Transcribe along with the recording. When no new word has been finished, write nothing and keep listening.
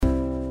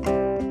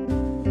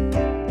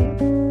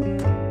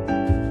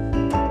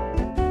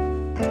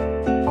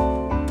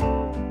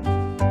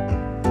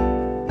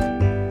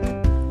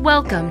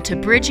Welcome to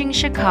Bridging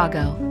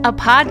Chicago, a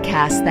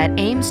podcast that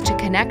aims to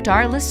connect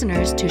our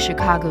listeners to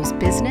Chicago's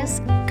business,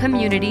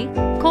 community,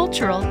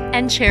 cultural,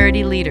 and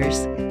charity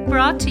leaders.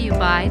 Brought to you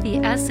by the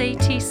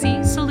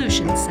SATC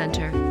Solutions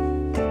Center.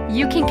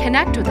 You can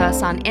connect with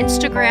us on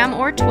Instagram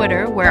or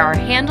Twitter, where our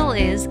handle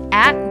is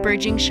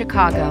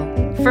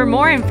 @BridgingChicago. For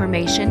more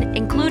information,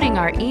 including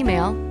our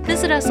email,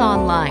 visit us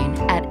online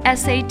at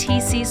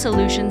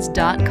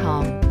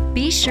satcsolutions.com.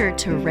 Be sure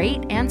to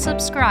rate and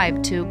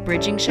subscribe to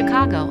Bridging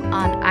Chicago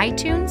on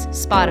iTunes,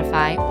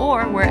 Spotify,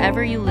 or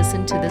wherever you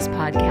listen to this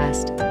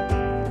podcast.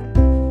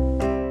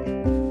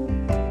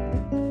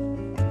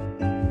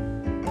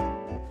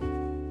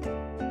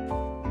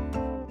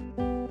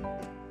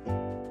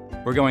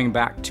 We're going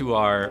back to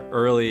our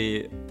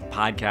early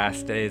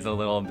podcast days a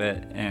little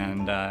bit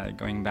and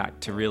going back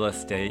to real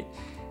estate.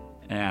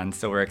 And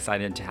so we're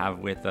excited to have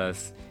with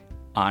us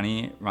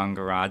Ani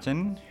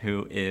Rangarajan,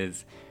 who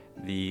is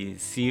the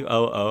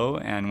COO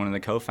and one of the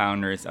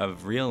co-founders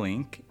of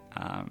RealLink.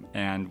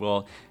 And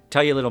we'll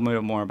tell you a little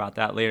bit more about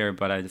that later,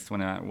 but I just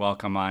want to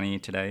welcome Ani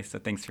today. So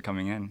thanks for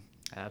coming in.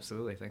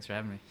 Absolutely. Thanks for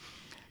having me.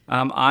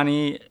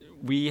 Ani,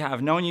 we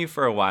have known you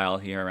for a while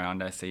here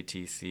around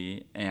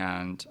SATC,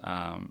 and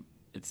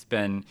it's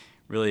been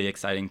really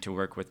exciting to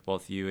work with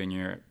both you and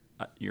your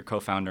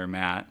co-founder,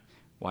 Matt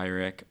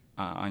Weyrich,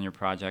 on your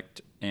project.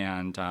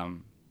 And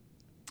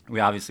we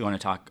obviously want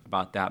to talk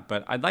about that,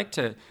 but I'd like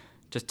to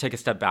just take a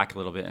step back a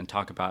little bit and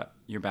talk about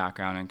your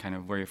background and kind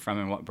of where you're from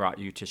and what brought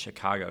you to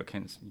Chicago.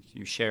 Can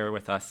you share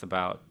with us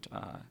about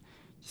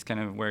just kind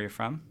of where you're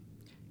from?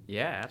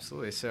 Yeah,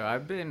 absolutely. So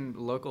I've been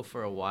local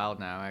for a while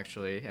now,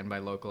 actually. And by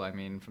local, I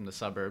mean from the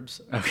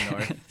suburbs up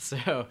north.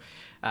 So,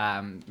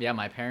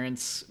 my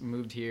parents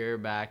moved here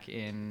back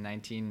in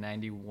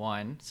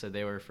 1991. So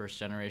they were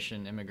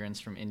first-generation immigrants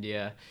from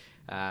India.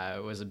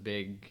 It was a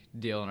big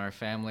deal in our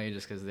family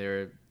just because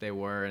they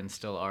were and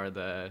still are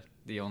the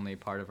only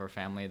part of our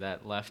family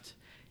that left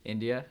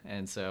India.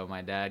 And so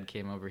my dad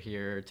came over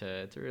here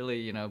to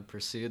really,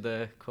 pursue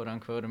the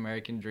quote-unquote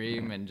American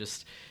dream and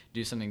just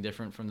do something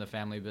different from the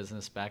family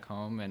business back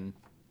home. And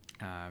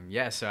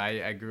so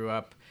I grew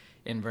up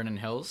in Vernon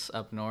Hills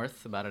up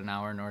north, about an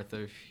hour north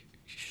of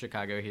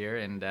Chicago here,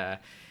 and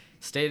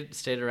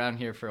stayed around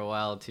here for a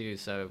while too.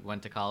 So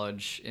went to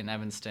college in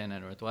Evanston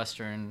at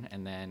Northwestern,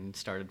 and then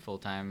started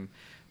full-time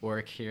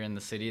work here in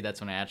the city.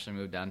 That's when I actually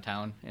moved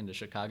downtown into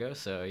Chicago.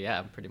 So yeah,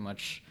 I'm pretty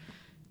much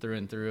through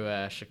and through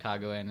a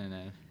Chicagoan and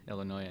an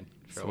Illinoisan.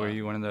 So were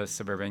you one of those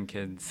suburban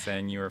kids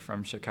saying you were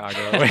from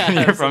Chicago when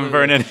you're from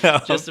Vernon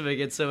Hills? Just to make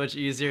it so much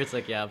easier, it's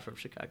like, yeah, I'm from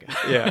Chicago.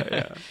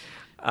 Yeah.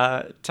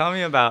 Tell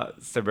me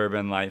about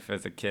suburban life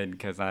as a kid,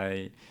 because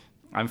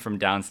I'm from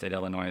downstate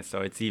Illinois,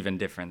 so it's even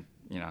different,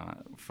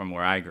 from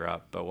where I grew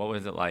up. But what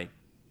was it like,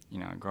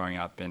 growing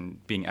up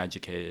and being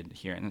educated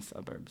here in the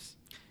suburbs?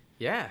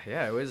 Yeah,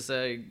 it was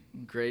a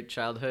great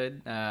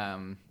childhood. I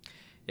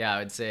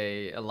would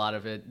say a lot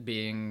of it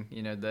being,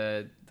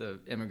 the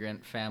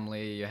immigrant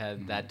family. You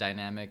had that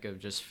dynamic of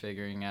just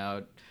figuring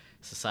out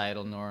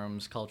societal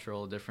norms,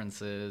 cultural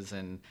differences,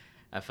 and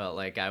I felt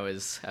like I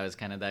was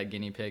kind of that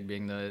guinea pig,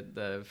 being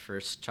the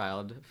first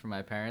child for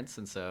my parents,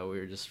 and so we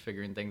were just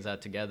figuring things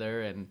out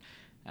together. And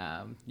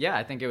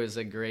I think it was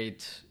a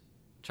great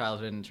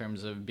childhood in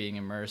terms of being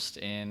immersed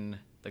in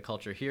the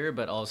culture here,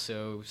 but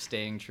also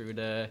staying true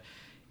to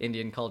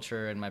Indian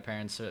culture, and my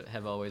parents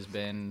have always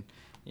been,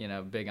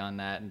 big on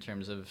that in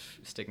terms of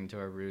sticking to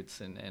our roots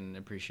and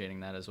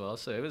appreciating that as well.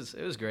 So it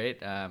was great.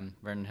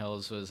 Vernon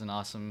Hills was an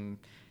awesome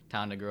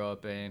town to grow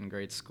up in,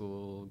 great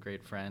school,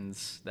 great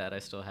friends that I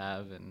still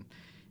have, and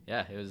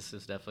yeah, it was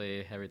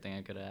definitely everything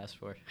I could have asked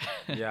for.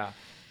 Yeah,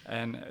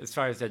 and as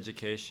far as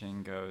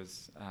education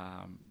goes,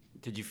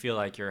 did you feel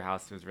like your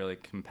house was really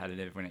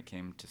competitive when it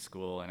came to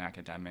school and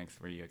academics?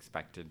 Were you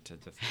expected to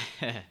just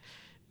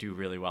do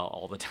really well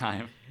all the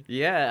time?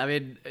 Yeah, I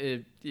mean,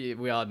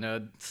 we all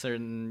know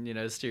certain,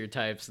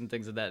 stereotypes and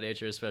things of that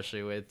nature,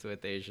 especially with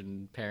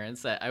Asian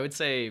parents. I would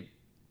say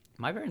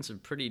my parents are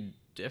pretty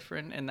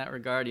different in that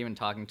regard. Even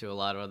talking to a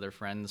lot of other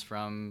friends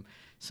from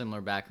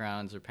similar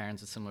backgrounds or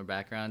parents with similar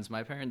backgrounds,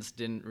 my parents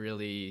didn't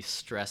really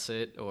stress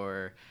it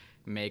or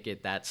make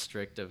it that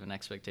strict of an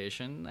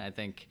expectation. I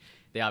think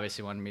they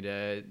obviously wanted me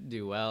to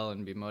do well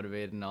and be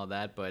motivated and all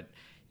that, but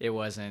it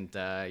wasn't,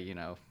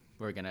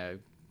 we're going to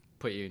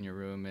put you in your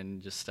room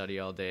and just study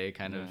all day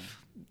kind of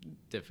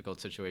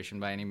difficult situation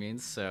by any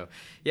means. So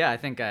yeah, I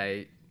think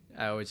I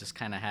always just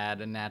kind of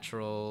had a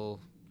natural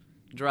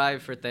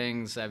drive for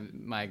things.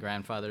 My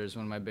grandfather is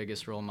one of my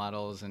biggest role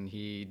models, and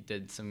he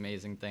did some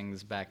amazing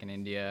things back in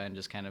India and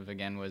just kind of,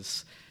 again,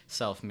 was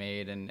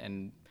self-made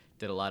and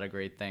did a lot of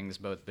great things,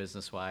 both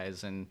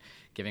business-wise and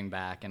giving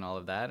back and all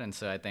of that. And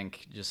so I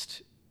think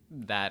just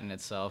that in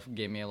itself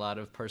gave me a lot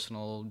of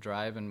personal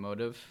drive and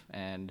motive,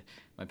 and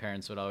my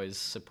parents would always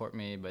support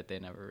me, but they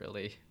never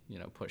really,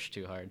 pushed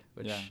too hard,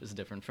 which is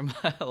different from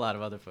a lot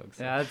of other folks.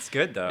 Yeah, that's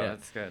good though. Yeah.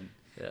 That's good.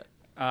 Yeah.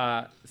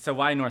 So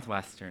why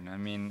Northwestern? I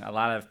mean, a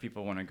lot of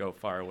people want to go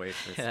far away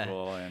for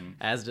school, and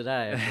as did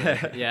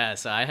I. Yeah,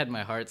 so I had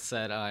my heart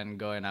set on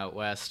going out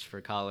west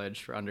for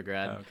college, for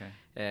undergrad. Oh, okay.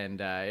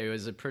 And it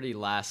was a pretty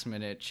last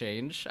minute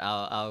change.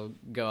 I'll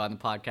go on the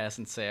podcast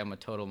and say I'm a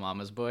total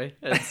mama's boy.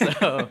 And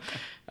so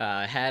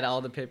had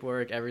all the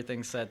paperwork,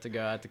 everything set to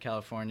go out to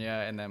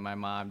California. And then my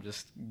mom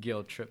just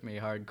guilt tripped me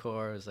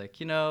hardcore. It was like,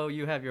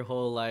 you have your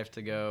whole life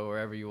to go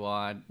wherever you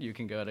want. You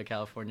can go to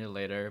California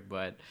later,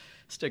 but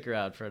stick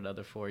around for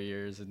another 4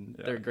 years, and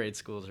there are great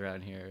schools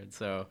around here. And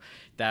so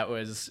that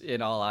was,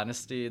 in all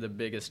honesty, the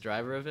biggest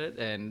driver of it.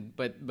 And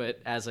but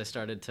as I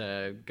started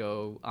to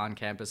go on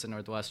campus at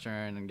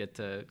Northwestern and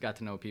got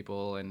to know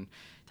people and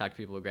talk to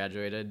people who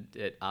graduated,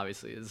 it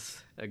obviously is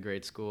a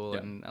great school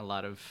and a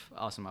lot of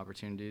awesome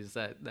opportunities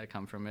that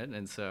come from it.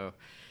 And so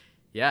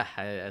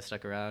I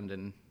stuck around,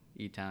 and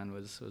E-Town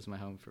was my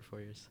home for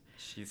 4 years.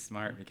 She's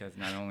smart, because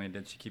not only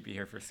did she keep you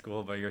here for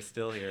school, but you're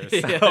still here. So.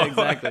 Yeah,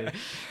 exactly.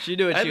 She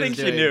knew what she was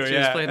doing. She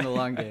was playing the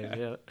long game.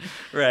 Yeah.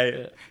 Right.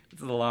 Yeah. It's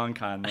the long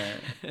con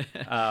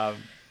there.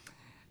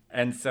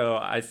 And so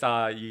I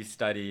saw you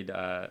studied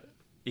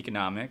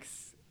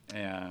economics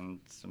and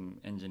some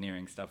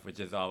engineering stuff,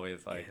 which is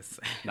always like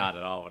not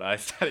at all what I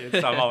studied.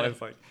 So I'm always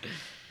like,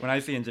 when I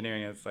see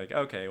engineering, it's like,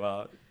 okay,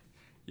 well,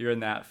 you're in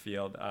that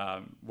field.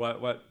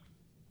 What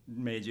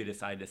made you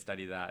decide to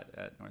study that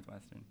at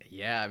Northwestern?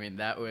 Yeah, I mean,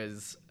 that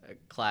was a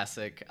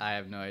classic, I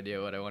have no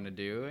idea what I want to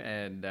do.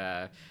 And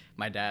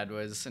my dad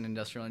was an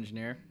industrial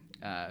engineer.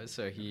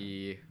 So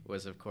he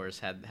was, of course,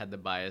 had the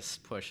bias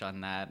push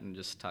on that, and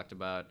just talked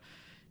about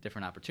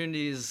different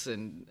opportunities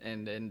and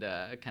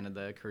kind of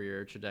the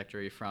career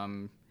trajectory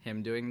from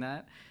him doing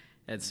that.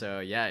 And so,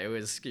 it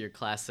was your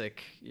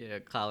classic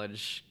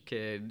college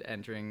kid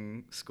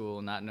entering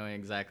school, not knowing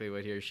exactly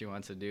what he or she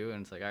wants to do.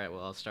 And it's like, all right,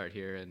 well, I'll start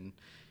here and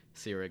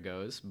see where it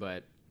goes.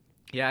 But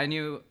I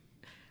knew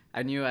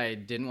I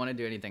didn't want to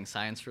do anything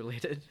science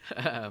related,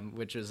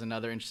 which was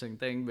another interesting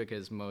thing,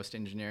 because most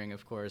engineering,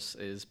 of course,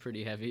 is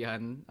pretty heavy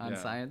on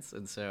science.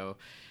 And so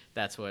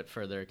that's what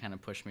further kind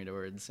of pushed me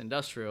towards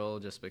industrial,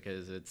 just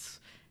because it's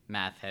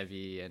math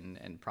heavy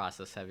and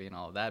process heavy and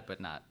all of that, but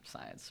not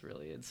science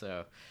really. And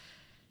so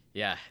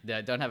I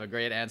don't have a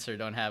great answer,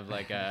 don't have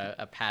like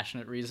a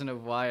passionate reason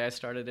of why I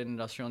started in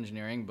industrial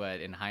engineering, but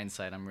in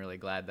hindsight, I'm really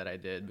glad that I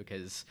did,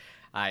 because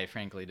I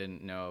frankly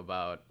didn't know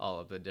about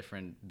all of the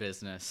different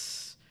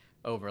business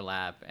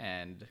overlap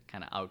and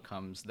kind of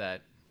outcomes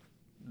that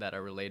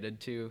are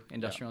related to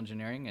industrial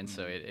engineering. And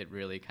so it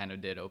really kind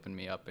of did open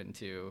me up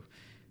into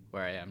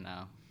where I am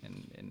now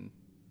in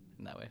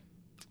that way.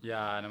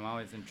 Yeah, and I'm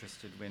always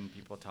interested when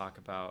people talk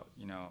about,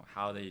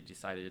 how they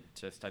decided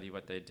to study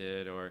what they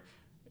did, or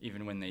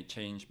even when they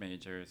changed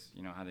majors,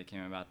 how they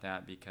came about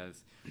that.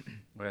 Because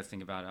what I was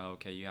thinking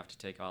about, you have to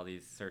take all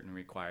these certain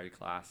required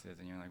classes,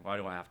 and you're like, why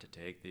do I have to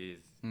take these,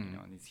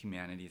 these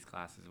humanities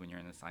classes when you're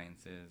in the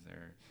sciences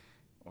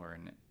or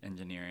in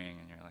engineering,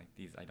 and you're like,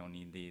 I don't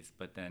need these.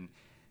 But then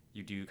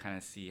you do kind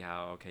of see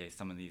how,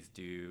 some of these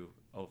do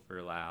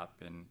overlap,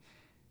 and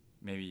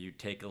maybe you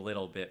take a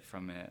little bit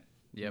from it,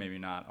 maybe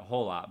not a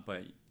whole lot,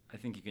 but I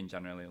think you can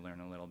generally learn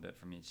a little bit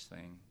from each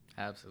thing.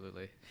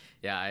 Absolutely.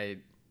 Yeah,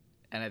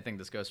 and I think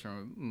this goes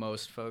for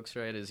most folks,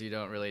 right, is you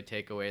don't really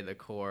take away the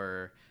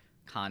core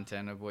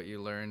content of what you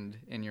learned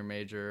in your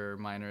major,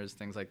 minors,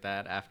 things like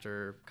that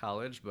after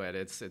college, but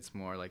it's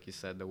more, like you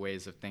said, the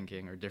ways of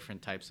thinking or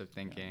different types of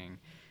thinking,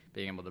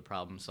 being able to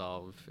problem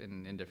solve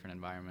in different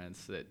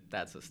environments.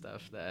 That's the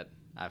stuff that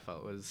I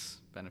felt was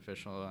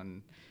beneficial.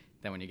 And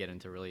then when you get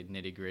into really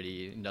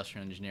nitty-gritty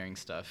industrial engineering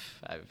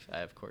stuff, I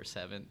of course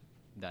haven't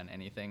done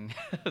anything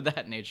of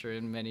that nature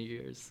in many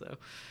years. So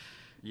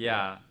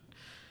yeah.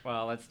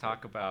 Well, let's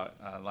talk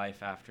about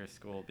life after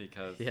school,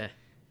 because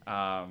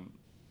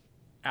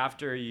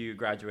after you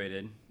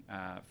graduated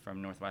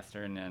from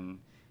Northwestern and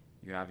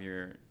you have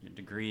your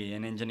degree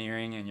in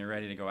engineering and you're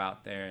ready to go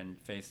out there and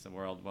face the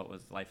world, what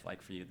was life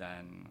like for you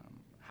then?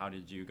 How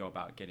did you go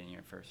about getting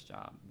your first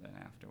job then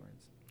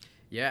afterwards?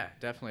 Yeah,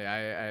 definitely.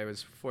 I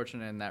was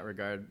fortunate in that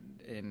regard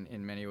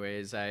in many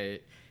ways. I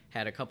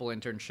had a couple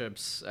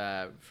internships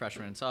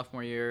freshman and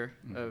sophomore year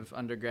of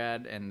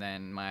undergrad, and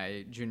then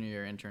my junior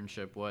year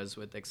internship was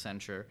with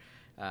Accenture,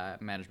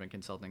 management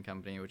consulting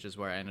company, which is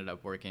where I ended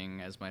up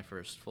working as my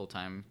first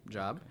full-time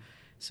job. Okay.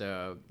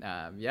 So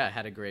I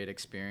had a great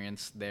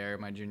experience there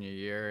my junior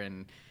year,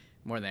 and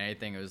more than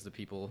anything, it was the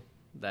people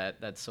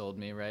that sold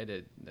me,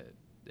 right?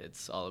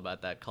 It's all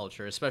about that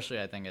culture, especially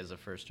I think as a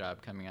first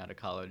job coming out of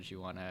college. You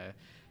want to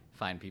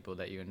find people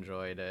that you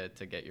enjoy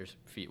to get your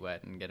feet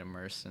wet and get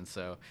immersed. And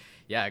so,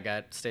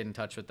 I stayed in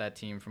touch with that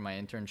team for my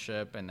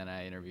internship, and then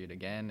I interviewed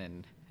again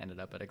and ended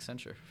up at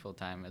Accenture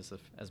full-time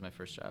as my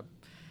first job.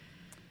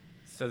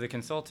 So the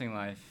consulting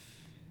life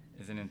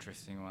is an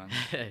interesting one.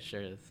 It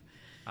sure is.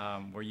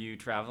 Were you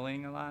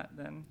traveling a lot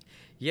then?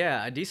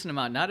 Yeah, a decent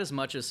amount. Not as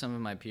much as some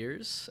of my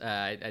peers.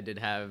 I did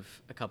have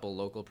a couple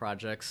local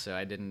projects, so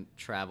I didn't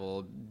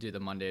travel, do the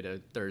Monday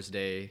to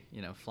Thursday,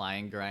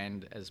 flying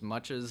grind as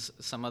much as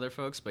some other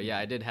folks. But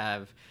I did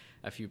have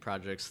a few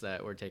projects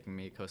that were taking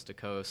me coast to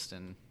coast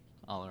and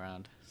all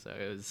around. So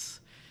it was,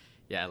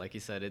 yeah, like you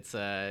said, it's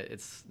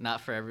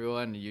not for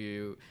everyone.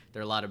 There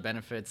are a lot of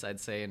benefits, I'd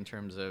say, in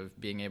terms of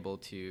being able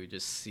to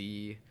just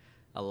see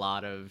a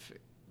lot of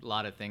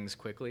things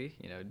quickly,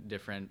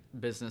 different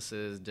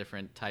businesses,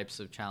 different types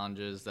of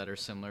challenges that are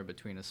similar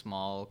between a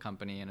small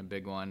company and a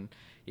big one,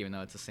 even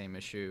though it's the same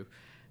issue.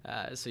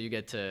 So you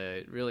get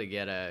to really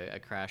get a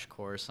crash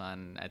course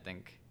on, I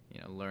think,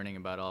 learning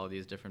about all of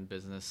these different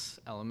business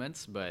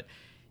elements. But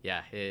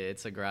yeah,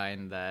 it's a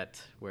grind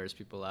that wears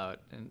people out.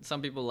 And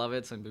some people love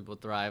it. Some people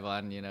thrive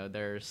on,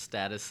 their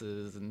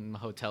statuses and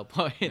hotel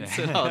points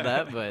and all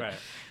that. But right.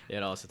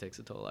 It also takes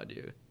a toll on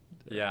you.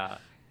 Yeah.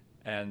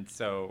 And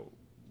so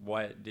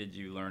what did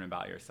you learn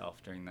about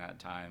yourself during that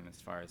time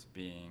as far as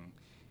being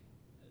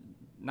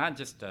not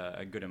just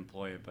a good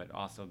employee, but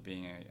also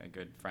being a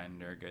good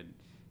friend or a good,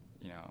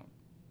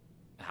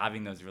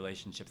 having those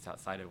relationships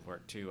outside of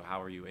work too?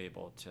 How were you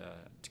able to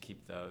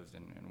keep those,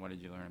 and what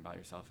did you learn about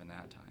yourself in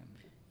that time?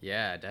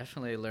 Yeah,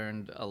 definitely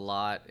learned a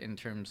lot in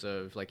terms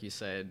of, like you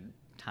said,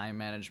 time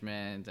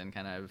management and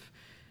kind of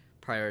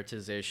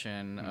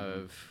prioritization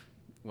of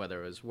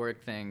whether it was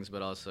work things,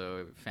 but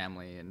also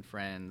family and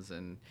friends,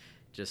 and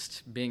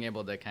just being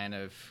able to kind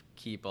of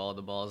keep all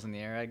the balls in the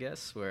air, I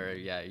guess, where,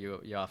 you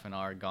often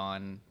are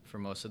gone for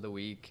most of the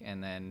week,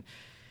 and then,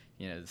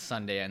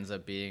 Sunday ends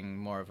up being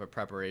more of a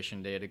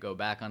preparation day to go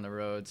back on the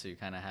road, so you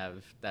kind of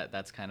have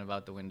that's kind of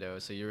out the window.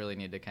 So you really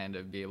need to kind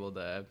of be able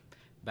to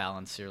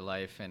balance your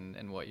life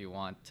and what you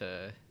want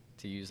to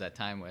use that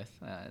time with.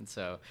 And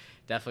so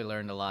definitely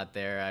learned a lot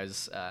there.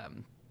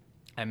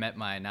 I met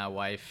my now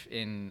wife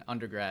in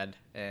undergrad,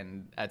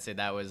 and I'd say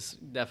that was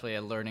definitely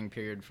a learning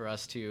period for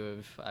us too,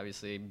 of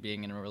obviously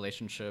being in a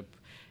relationship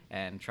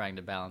and trying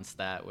to balance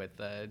that with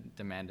a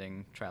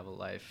demanding travel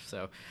life.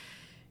 So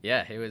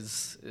yeah, it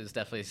was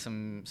definitely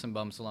some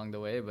bumps along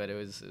the way, but it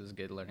was a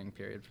good learning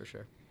period for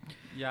sure.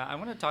 Yeah, I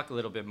want to talk a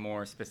little bit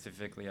more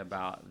specifically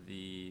about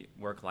the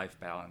work-life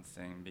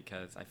balancing,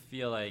 because I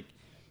feel like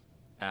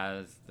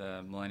as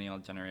the millennial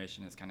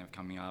generation is kind of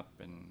coming up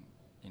and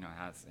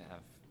have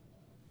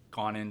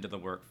gone into the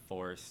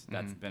workforce,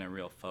 that's been a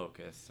real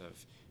focus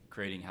of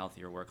creating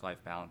healthier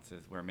work-life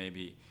balances, where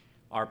maybe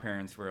our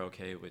parents were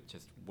okay with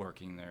just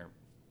working their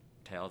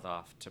tails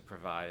off to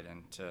provide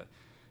and to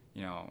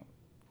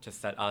to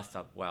set us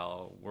up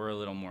well. We're a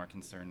little more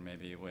concerned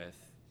maybe with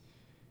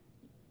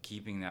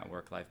keeping that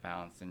work-life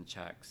balance in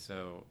check.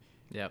 So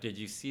Did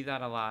you see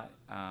that a lot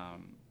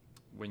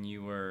when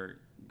you were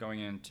going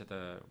into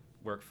the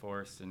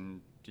workforce,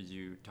 and did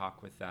you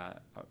talk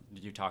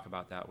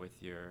about that with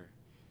your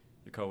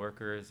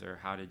coworkers, or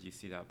how did you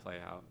see that play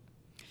out?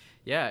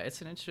 Yeah,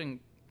 it's an interesting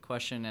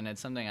question, and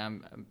it's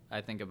something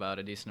I think about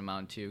a decent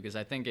amount too, because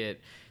I think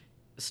it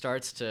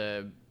starts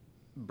to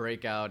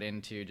break out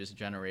into just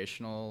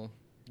generational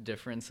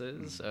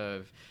differences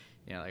of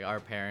like our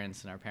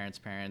parents and our parents'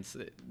 parents.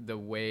 The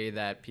way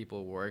that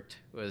people worked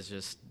was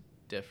just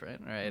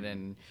different, right?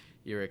 And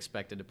you were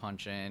expected to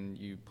punch in,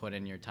 you put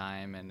in your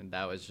time, and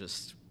that was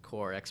just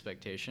core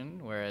expectation.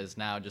 Whereas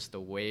now just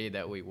the way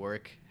that we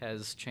work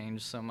has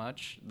changed so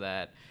much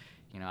that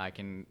I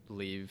can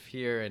leave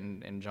here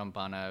and jump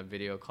on a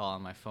video call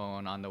on my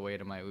phone on the way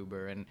to my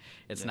Uber, and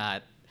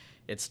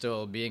it's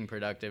still being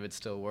productive, it's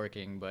still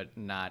working, but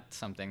not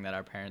something that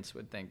our parents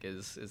would think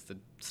is the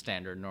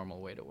standard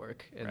normal way to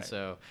work. And right.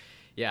 So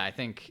I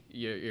think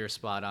you're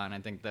spot on. I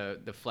think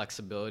the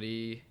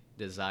flexibility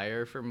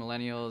desire for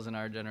millennials in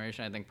our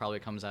generation, I think, probably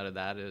comes out of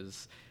that,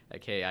 is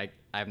like, hey,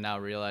 I've now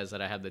realized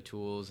that I have the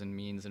tools and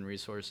means and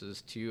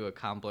resources to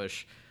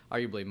accomplish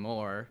arguably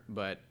more,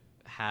 but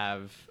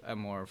have a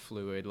more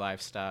fluid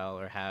lifestyle,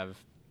 or have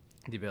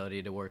the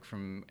ability to work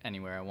from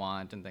anywhere I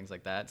want and things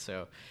like that.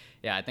 So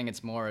I think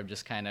it's more of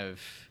just kind of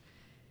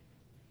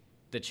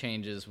the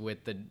changes with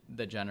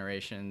the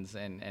generations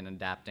and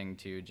adapting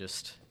to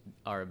just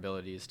our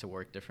abilities to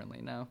work differently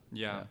now.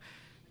 Yeah.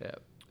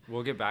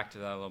 We'll get back to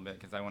that a little bit,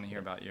 because I want to hear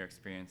about your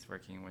experience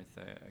working with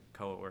a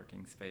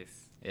co-working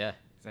space. Yeah.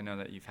 Because I know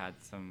that you've had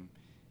some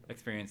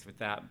experience with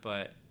that,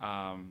 but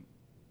kind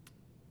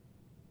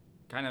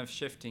of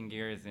shifting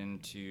gears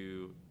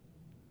into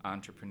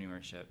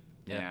entrepreneurship.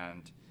 Yeah.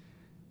 And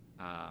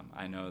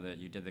I know that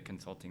you did the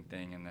consulting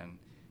thing, and then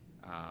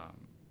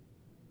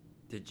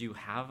did you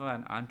have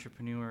an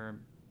entrepreneur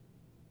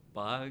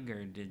bug,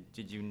 or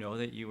did you know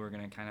that you were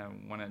going to kind of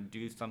want to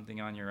do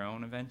something on your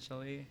own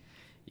eventually?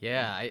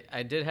 Yeah,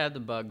 I did have the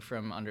bug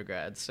from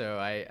undergrad, so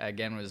I,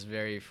 again, was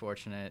very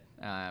fortunate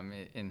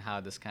in how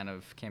this kind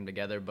of came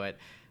together. But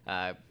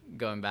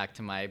going back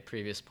to my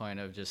previous point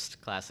of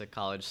just classic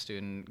college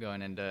student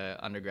going into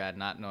undergrad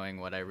not knowing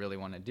what I really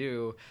want to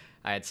do,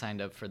 I had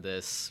signed up for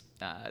this,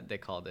 they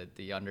called it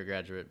the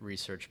undergraduate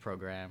research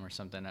program or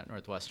something at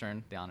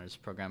Northwestern, the honors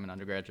program in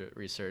undergraduate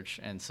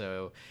research. And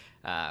so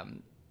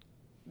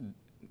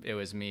it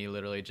was me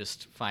literally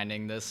just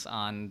finding this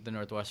on the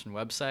Northwestern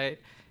website.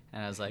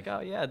 And I was like,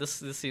 oh, yeah,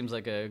 this seems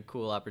like a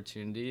cool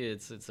opportunity.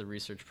 It's a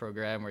research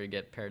program where you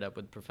get paired up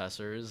with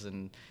professors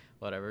and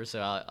whatever.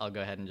 So I'll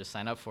go ahead and just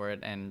sign up for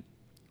it. And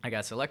I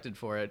got selected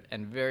for it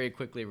and very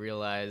quickly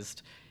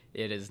realized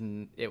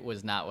it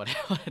was not what I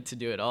wanted to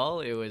do at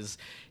all. It was,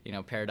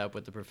 paired up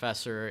with the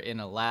professor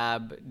in a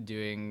lab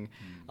doing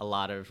a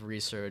lot of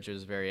research. It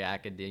was very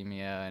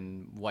academia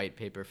and white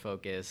paper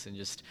focus and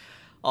just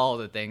all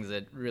the things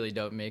that really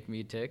don't make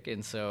me tick.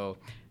 And so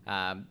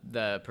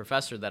the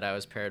professor that I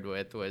was paired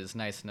with was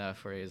nice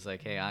enough where he was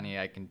like, "Hey, Ani,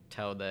 I can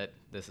tell that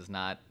this is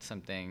not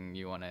something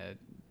you want to,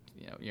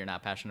 you're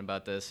not passionate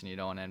about this and you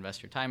don't want to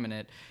invest your time in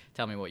it.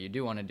 Tell me what you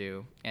do want to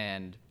do."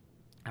 And,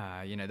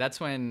 that's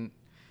when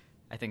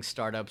I think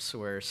startups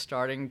were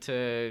starting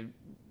to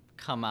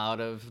come out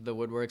of the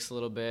woodworks a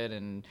little bit,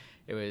 and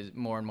it was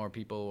more and more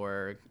people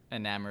were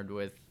enamored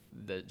with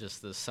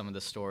some of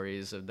the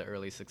stories of the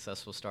early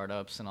successful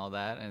startups and all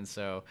that. And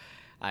so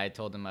I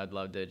told him I'd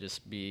love to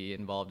just be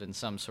involved in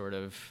some sort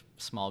of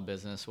small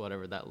business,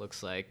 whatever that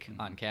looks like,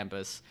 on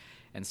campus.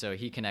 And so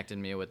he connected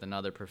me with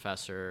another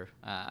professor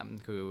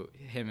who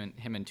him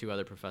and two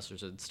other professors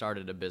had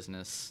started a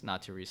business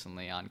not too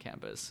recently on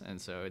campus. And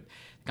so the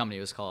company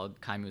was called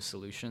Kaimu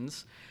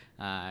Solutions.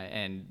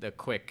 And the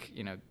quick,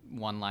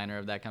 one-liner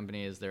of that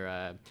company is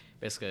they're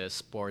basically a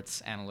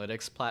sports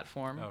analytics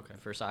platform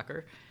for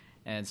soccer.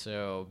 And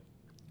so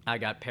I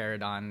got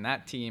paired on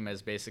that team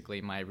as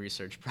basically my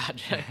research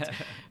project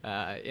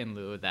in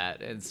lieu of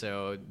that. And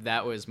so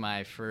that was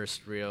my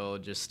first real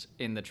just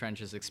in the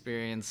trenches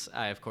experience.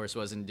 I, of course,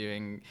 wasn't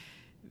doing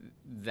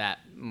that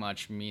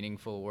much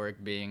meaningful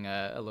work being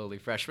a lowly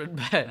freshman,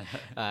 but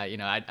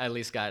I at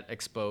least got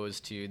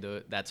exposed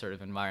to that sort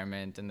of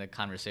environment and the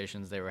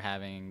conversations they were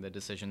having, the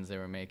decisions they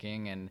were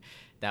making, and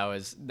that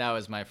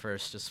was my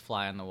first just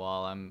fly on the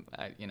wall.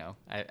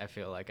 I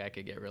feel like I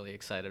could get really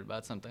excited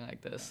about something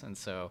like this, and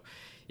so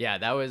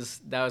that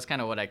was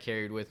kind of what I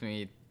carried with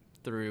me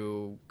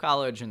through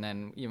college, and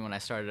then even when I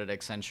started at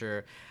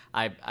Accenture,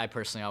 I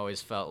personally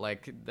always felt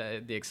like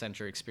the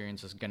Accenture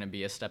experience was going to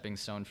be a stepping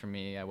stone for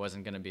me. I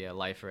wasn't going to be a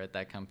lifer at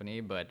that company,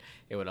 but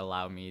it would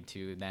allow me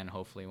to then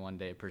hopefully one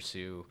day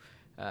pursue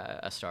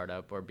a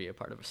startup or be a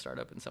part of a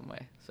startup in some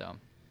way. So,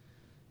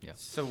 yeah.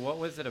 So what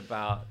was it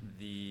about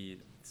the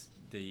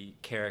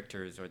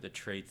characters or the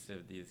traits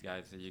of these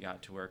guys that you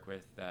got to work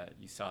with that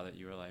you saw that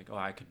you were like, oh,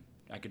 I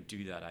could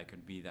do that, I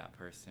could be that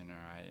person,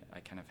 or I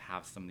kind of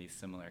have some of these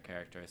similar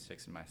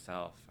characteristics in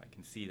myself, I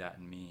can see that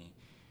in me,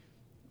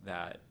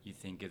 that you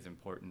think is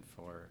important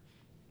for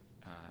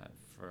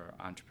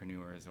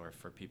entrepreneurs or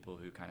for people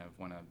who kind of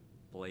want to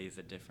blaze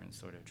a different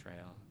sort of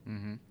trail?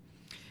 Mm-hmm.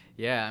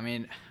 Yeah, I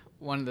mean,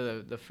 one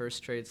of the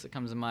first traits that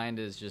comes to mind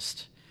is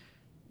just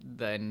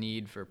the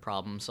need for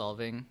problem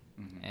solving,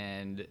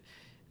 and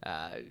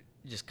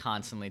just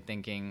constantly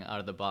thinking out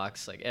of the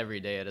box. Like every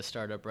day at a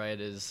startup, right,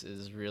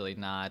 is really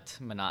not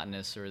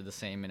monotonous or the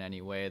same in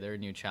any way. There are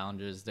new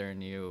challenges, there are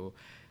new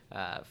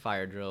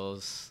fire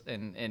drills,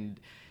 and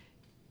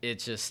it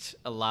just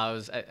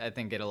allows, I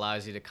think it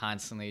allows you to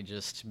constantly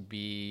just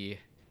be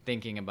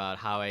thinking about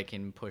how I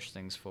can push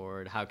things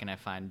forward, how can I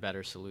find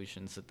better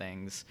solutions to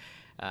things.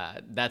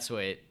 That's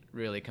what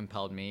really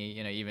compelled me.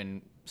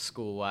 Even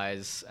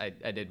school-wise,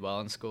 I did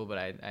well in school, but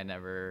I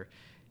never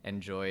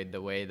enjoyed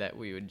the way that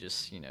we would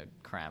just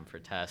cram for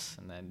tests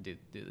and then do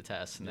the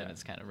tests, and then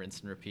it's kind of rinse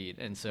and repeat.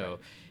 And so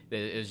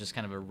it was just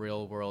kind of a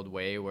real world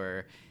way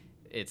where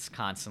it's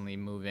constantly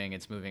moving.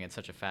 It's moving at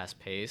such a fast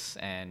pace,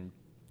 and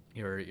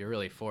you're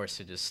really forced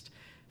to just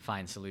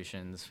find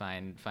solutions,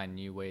 find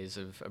new ways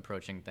of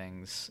approaching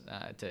things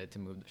to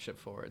move the ship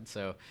forward.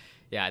 So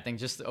I think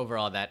just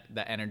overall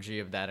the energy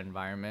of that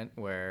environment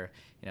where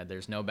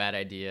there's no bad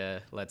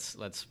idea, let's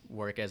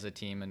work as a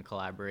team and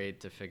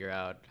collaborate to figure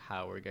out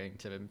how we're going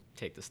to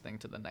take this thing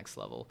to the next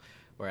level.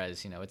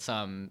 Whereas at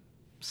some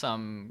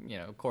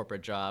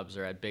corporate jobs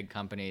or at big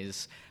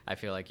companies, I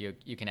feel like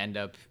you can end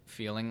up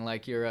feeling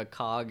like you're a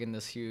cog in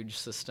this huge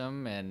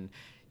system, and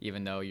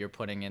even though you're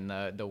putting in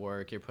the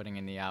work, you're putting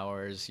in the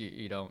hours,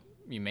 you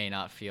may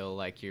not feel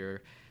like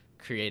you're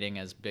creating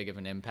as big of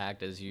an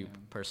impact as you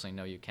personally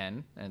know you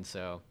can. And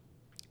so,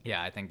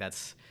 I think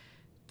that's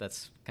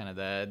kind of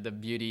the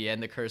beauty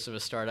and the curse of a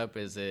startup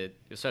is it,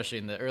 especially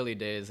in the early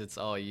days, it's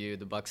all you.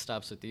 The buck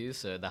stops with you.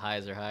 So the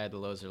highs are high, the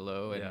lows are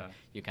low, and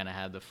you kind of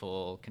have the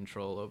full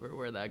control over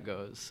where that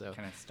goes. So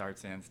kind of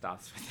starts and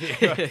stops with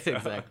you.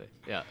 Exactly.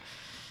 Yeah.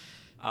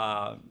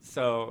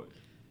 So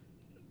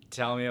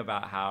tell me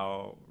about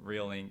how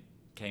Reallink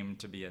came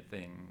to be a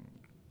thing.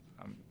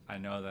 I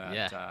know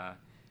that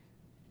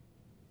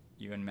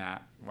you and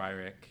Matt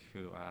Wyrick,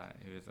 who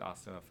is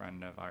also a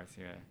friend of ours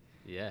here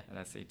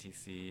at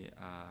SATC,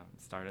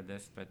 started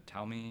this, but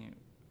tell me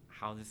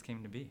how this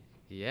came to be.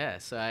 Yeah,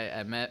 so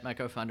I met my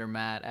co-founder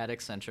Matt at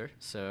Accenture.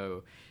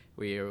 So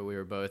we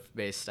were both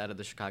based out of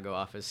the Chicago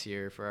office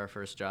here for our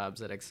first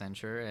jobs at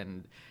Accenture,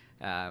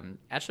 and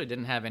actually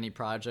didn't have any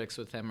projects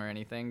with him or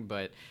anything,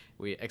 but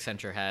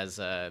Accenture has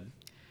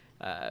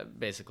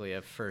basically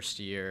a first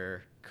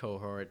year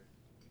cohort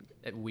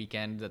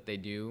weekend that they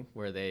do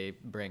where they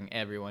bring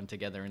everyone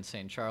together in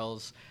St.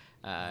 Charles,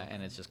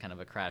 and it's just kind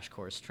of a crash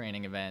course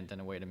training event and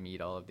a way to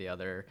meet all of the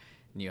other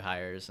new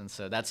hires. And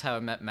so that's how I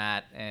met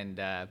Matt, and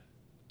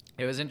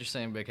It was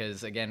interesting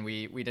because, again,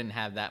 we didn't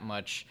have that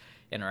much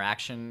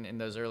interaction in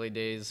those early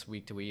days,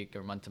 week to week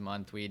or month to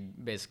month.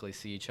 We'd basically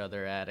see each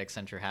other at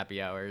Accenture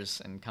happy hours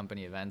and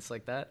company events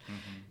like that.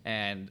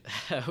 And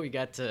we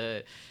got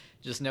to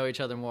just know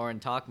each other more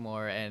and talk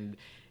more. And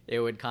it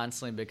would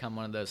constantly become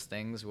one of those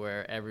things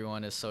where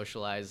everyone is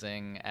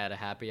socializing at a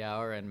happy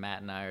hour, and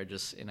Matt and I are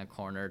just in a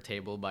corner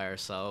table by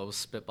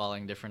ourselves,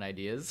 spitballing different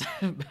ideas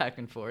back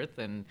and forth.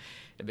 And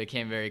it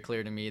became very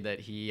clear to me that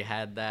he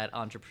had that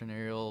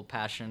entrepreneurial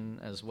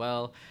passion as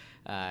well.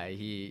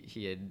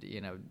 He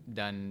had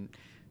done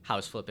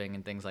house flipping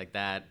and things like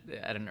that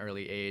at an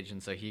early age,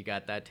 and so he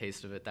got that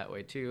taste of it that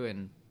way too.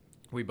 And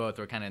we both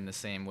were kind of in the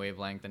same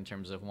wavelength in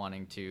terms of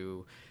wanting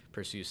to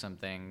pursue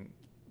something,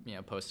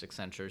 post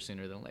Accenture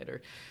sooner than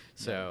later.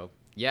 So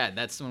yeah,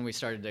 that's when we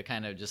started to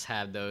kind of just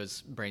have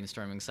those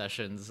brainstorming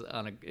sessions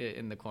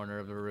in the corner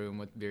of a room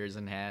with beers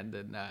in hand.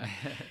 And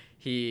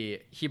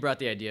he brought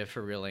the idea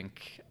for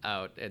Reelink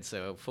out, and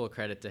so full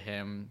credit to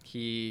him.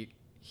 He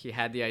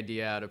had the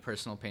idea out of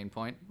personal pain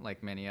point,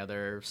 like many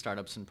other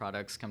startups and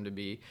products come to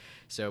be.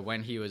 So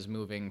when he was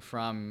moving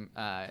from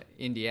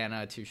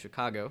Indiana to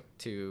Chicago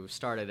to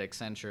start at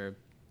Accenture,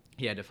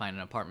 he had to find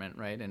an apartment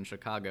right in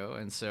Chicago,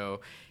 and so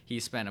he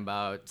spent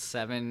about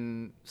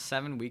seven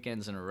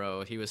weekends in a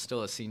row. He was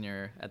still a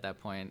senior at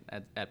that point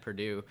at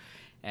Purdue,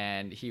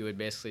 and he would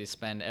basically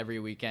spend every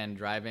weekend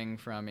driving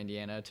from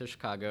Indiana to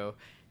Chicago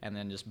and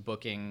then just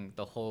booking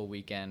the whole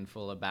weekend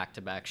full of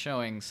back-to-back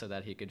showings so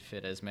that he could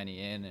fit as many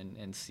in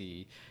and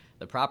see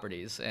the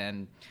properties.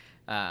 And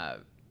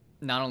not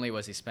only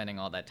was he spending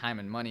all that time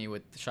and money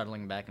with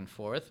shuttling back and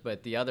forth,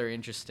 but the other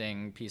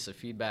interesting piece of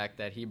feedback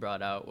that he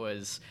brought out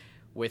was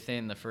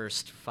within the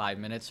first 5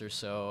 minutes or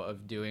so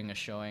of doing a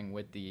showing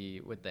with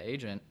the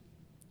agent,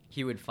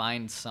 he would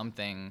find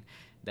something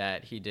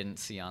that he didn't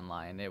see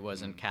online. It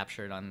wasn't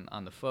captured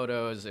on the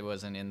photos, it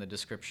wasn't in the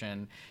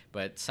description,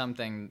 but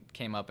something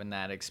came up in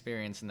that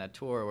experience, in that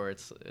tour, where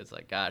it's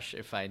like, gosh,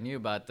 if I knew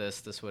about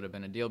this would have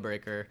been a deal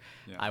breaker.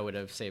 Yeah. I would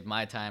have saved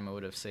my time, I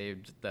would have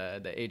saved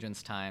the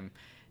agent's time.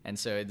 And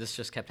so this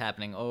just kept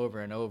happening over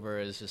and over.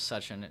 It's just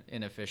such an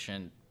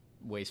inefficient,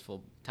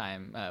 wasteful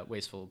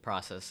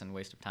process and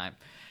waste of time.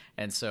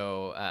 And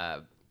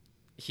so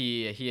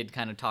he had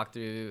kind of talked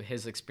through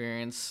his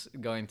experience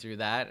going through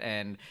that,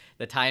 and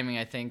the timing,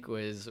 I think,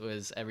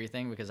 was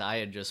everything, because I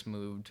had just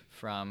moved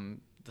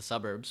from the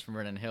suburbs, from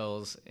Vernon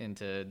Hills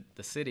into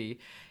the city,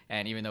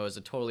 and even though it was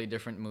a totally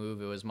different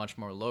move, it was much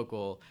more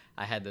local,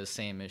 I had those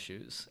same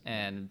issues.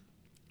 And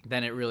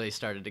then it really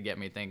started to get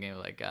me thinking,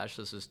 like, gosh,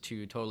 this is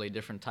two totally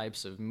different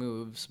types of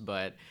moves,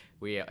 but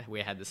we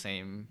had the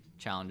same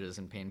challenges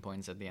and pain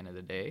points at the end of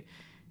the day.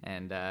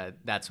 And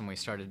that's when we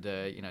started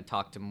to,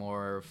 talk to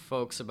more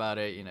folks about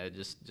it,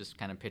 just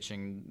kind of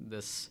pitching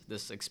this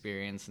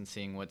experience and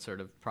seeing what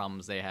sort of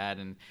problems they had,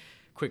 and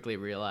quickly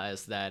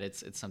realized that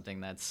it's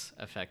something that's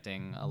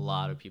affecting a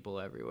lot of people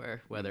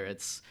everywhere, whether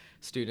it's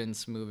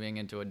students moving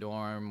into a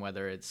dorm,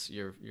 whether it's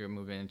you're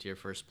moving into your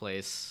first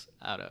place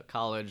out of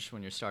college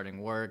when you're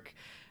starting work.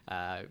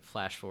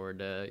 Flash forward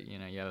to, you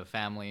have a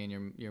family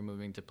and you're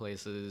moving to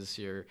places,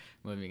 you're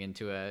moving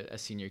into a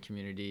senior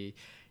community.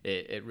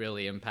 It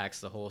really impacts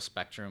the whole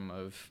spectrum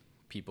of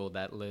people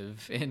that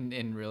live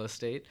in real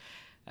estate.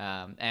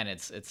 And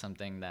it's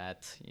something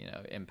that,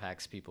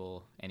 impacts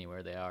people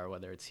anywhere they are,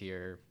 whether it's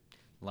here,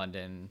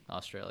 London,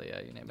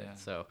 Australia, you name it.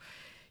 So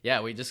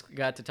yeah, we just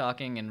got to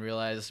talking and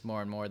realized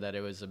more and more that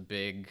it was a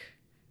big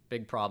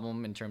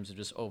problem in terms of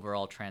just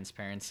overall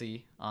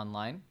transparency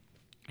online.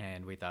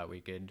 And we thought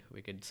we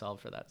could solve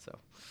for that. So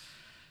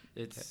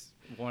it's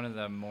one of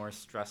the more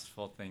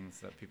stressful things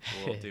that people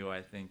will do,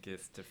 I think,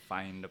 is to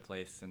find a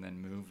place and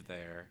then move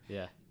there.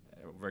 Yeah.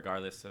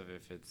 Regardless of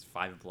if it's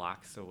 5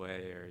 blocks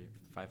away or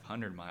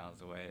 500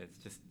 miles away,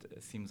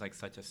 it seems like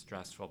such a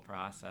stressful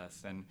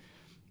process. And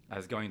I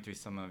was going through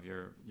some of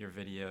your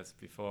videos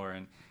before,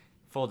 and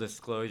full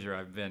disclosure,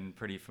 I've been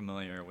pretty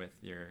familiar with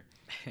your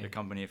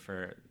company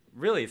for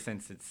really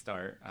since its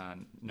start,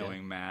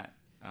 knowing Matt.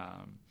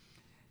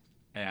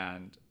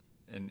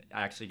 And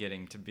actually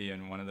getting to be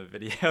in one of the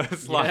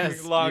videos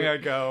long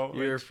ago.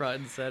 You were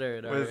front and center.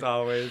 It was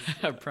always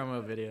a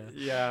promo video.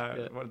 Yeah.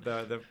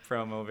 The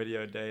promo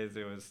video days.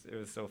 It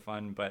was so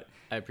fun. But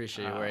I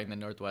appreciate you wearing the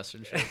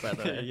Northwestern shirt, by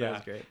the way. Yeah, that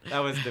was great. That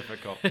was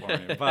difficult for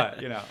me,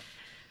 but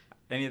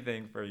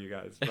anything for you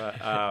guys.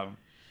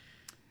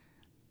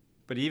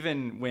 But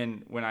even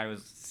when I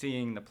was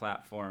seeing the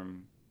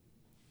platform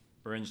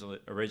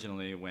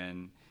originally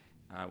when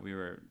we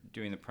were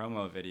doing the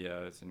promo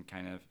videos and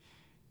kind of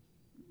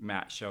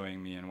Matt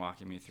showing me and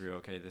walking me through,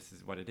 okay, this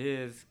is what it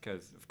is,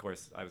 because of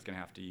course I was going to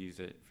have to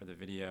use it for the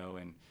video,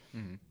 and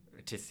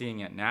to seeing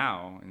it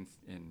now and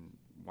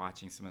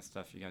watching some of the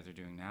stuff you guys are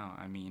doing now,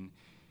 I mean,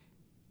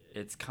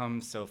 it's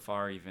come so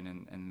far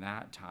even in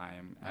that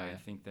time. I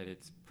think that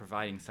it's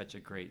providing such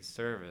a great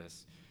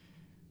service.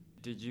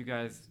 Did you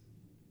guys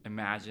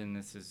imagine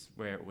this is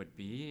where it would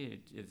be?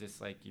 Is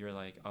this like, you're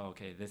like, oh,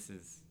 okay, this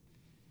is,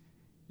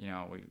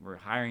 we're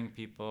hiring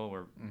people,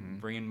 we're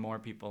bringing more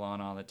people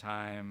on all the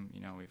time.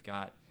 We've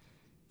got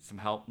some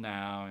help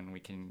now and we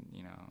can,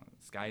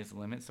 sky's the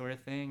limit sort of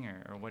thing,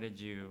 or what did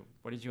you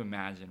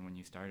imagine when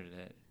you started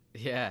it?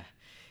 Yeah,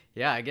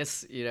 I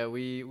guess,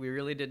 we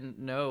really didn't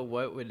know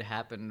what would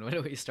happen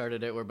when we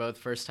started it. We're both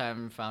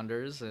first-time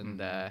founders,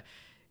 and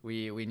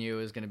we knew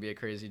it was going to be a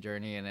crazy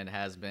journey, and it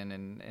has been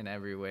in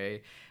every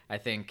way. I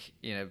think,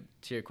 to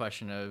your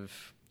question of,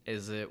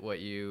 is it what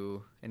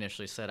you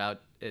initially set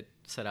out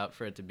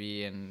for it to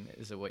be, and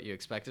is it what you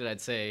expected?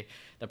 I'd say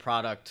the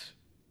product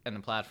and the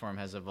platform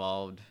has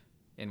evolved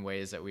in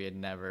ways that we had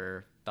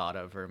never thought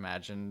of or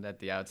imagined at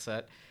the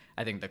outset.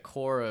 I think the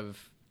core of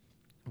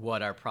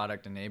what our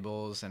product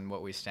enables and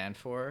what we stand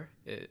for,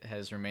 it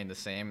has remained the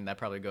same. And that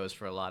probably goes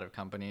for a lot of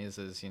companies,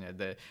 is,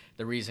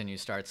 the reason you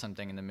start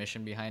something and the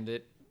mission behind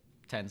it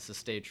tends to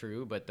stay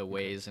true, but the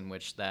ways in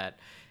which that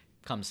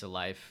comes to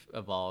life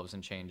evolves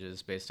and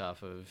changes based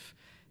off of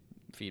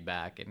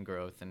feedback and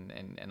growth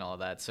and all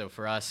that. So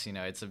for us,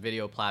 it's a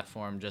video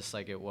platform just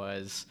like it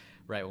was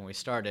right when we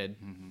started,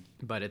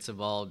 but it's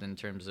evolved in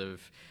terms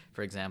of,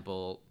 for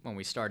example, when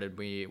we started,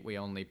 we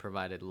only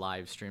provided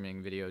live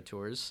streaming video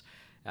tours.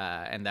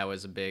 And that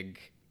was a big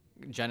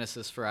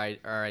genesis for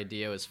our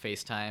idea. Was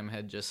FaceTime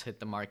had just hit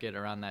the market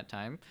around that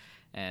time.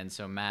 And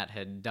so Matt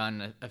had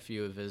done a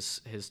few of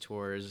his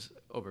tours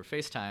over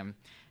FaceTime.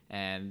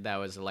 And that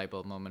was a light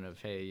bulb moment of,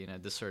 hey,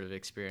 this sort of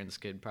experience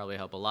could probably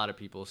help a lot of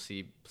people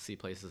see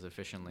places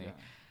efficiently.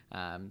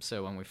 Yeah.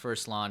 So when we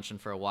first launched, and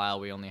for a while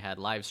we only had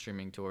live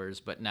streaming tours,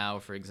 but now,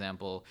 for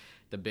example,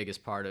 the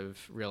biggest part of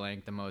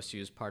RealInc, the most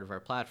used part of our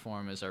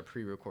platform, is our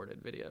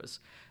pre-recorded videos.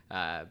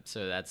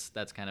 So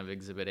that's kind of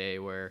Exhibit A,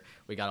 where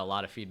we got a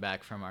lot of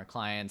feedback from our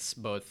clients,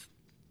 both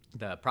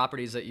the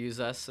properties that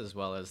use us as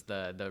well as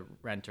the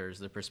renters,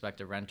 the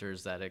prospective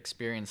renters that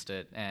experienced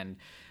it, and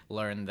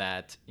learned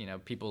that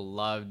people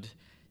loved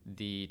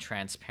the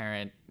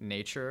transparent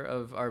nature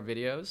of our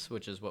videos,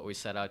 which is what we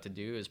set out to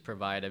do, is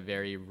provide a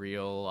very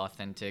real,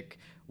 authentic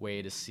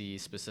way to see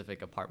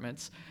specific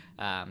apartments.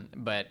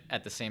 But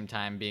at the same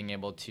time, being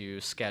able to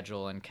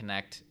schedule and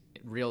connect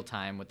real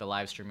time with the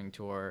live streaming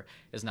tour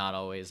is not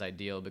always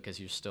ideal, because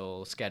you're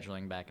still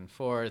scheduling back and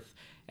forth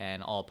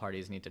and all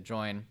parties need to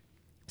join.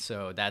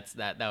 So that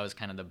was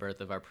kind of the birth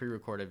of our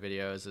pre-recorded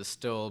videos, is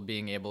still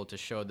being able to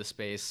show the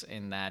space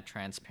in that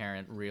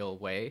transparent, real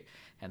way,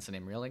 hence the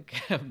name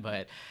RealInc.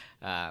 But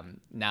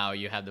now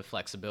you have the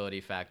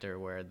flexibility factor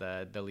where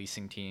the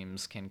leasing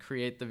teams can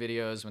create the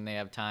videos when they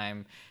have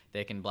time.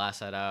 They can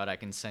blast that out. I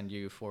can send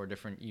you 4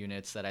 different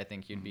units that I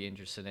think you'd be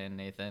interested in,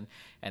 Nathan,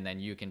 and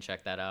then you can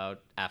check that out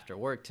after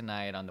work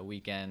tonight, on the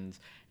weekend,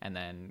 and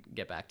then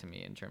get back to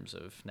me in terms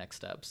of next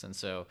steps. And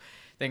so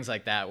things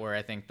like that, where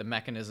I think the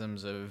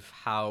mechanisms of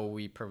how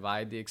we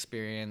provide the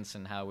experience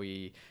and how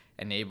we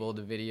enable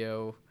the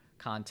video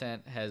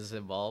content has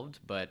evolved,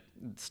 but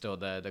still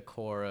the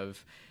core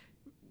of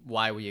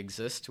why we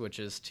exist, which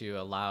is to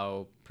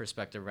allow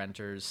prospective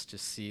renters to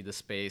see the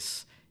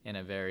space in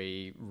a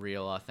very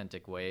real,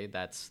 authentic way,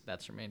 that's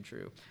remained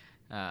true.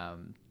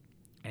 And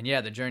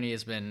yeah, the journey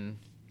has been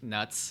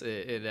nuts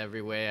in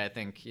every way. I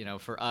think,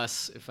 for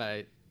us, if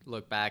I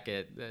look back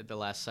at the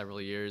last several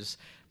years,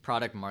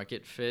 product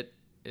market fit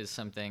is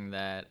something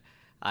that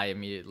I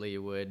immediately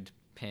would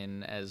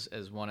pin as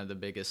one of the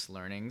biggest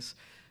learnings.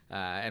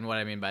 And what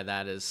I mean by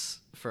that is,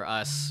 for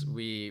us,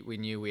 we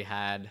knew we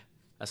had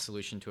a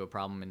solution to a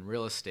problem in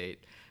real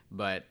estate,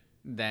 but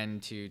then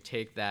to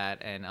take that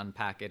and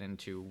unpack it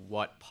into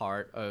what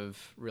part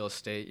of real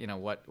estate,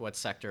 what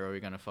sector are we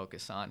going to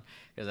focus on?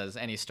 Because as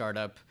any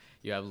startup,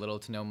 you have little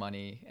to no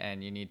money,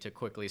 and you need to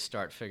quickly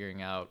start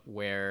figuring out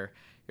where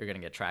you're going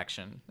to get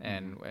traction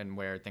and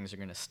where things are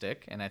going to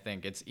stick. And I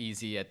think it's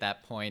easy at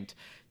that point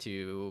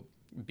to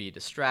be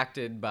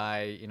distracted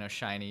by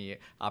shiny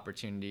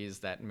opportunities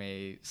that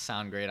may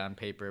sound great on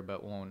paper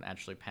but won't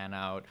actually pan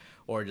out,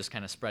 or just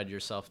kind of spread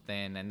yourself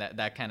thin. And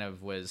that kind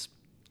of was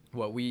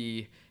what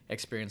we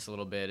experienced a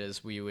little bit.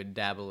 Is we would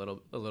dab a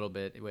little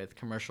bit with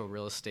commercial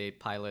real estate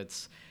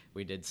pilots.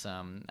 We did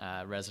some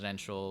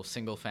residential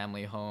single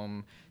family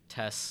home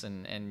tests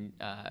and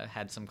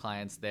had some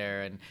clients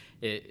there. And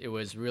it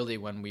was really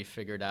when we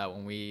figured out,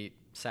 when we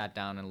sat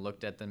down and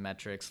looked at the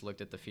metrics,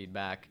 looked at the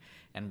feedback,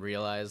 and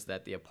realized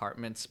that the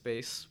apartment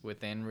space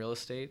within real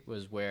estate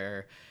was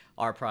where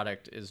our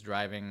product is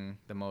driving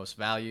the most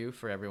value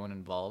for everyone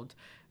involved.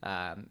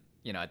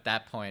 At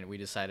that point, we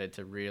decided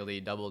to really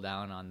double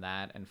down on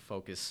that and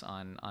focus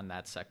on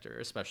that sector,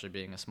 especially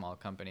being a small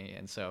company.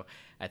 And so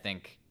I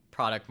think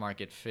product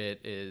market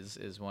fit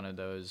is one of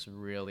those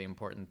really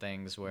important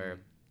things where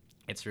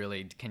it's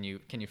really, can you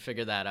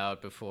figure that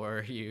out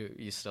before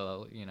you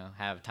still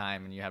have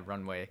time and you have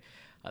runway.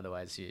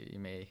 Otherwise you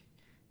may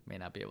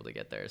not be able to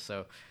get there.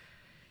 So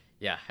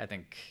yeah, I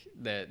think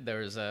that there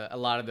was a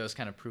lot of those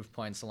kind of proof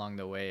points along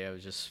the way. I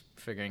was just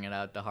figuring it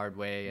out the hard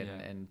way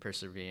and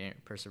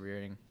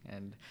persevering.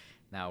 And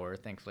now we're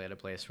thankfully at a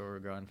place where we're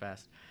growing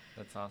fast.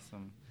 That's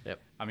awesome. Yep.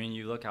 I mean,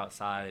 you look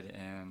outside,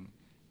 and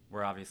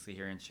we're obviously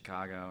here in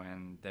Chicago,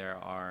 and there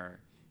are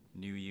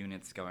new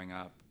units going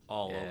up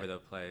all over the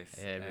place.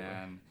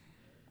 Everywhere. And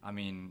I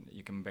mean,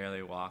 you can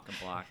barely walk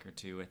a block or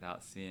two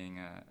without seeing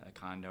a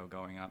condo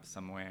going up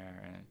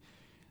somewhere. And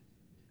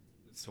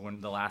so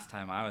when the last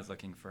time I was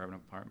looking for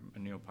a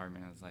new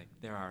apartment, I was like,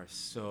 there are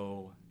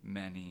so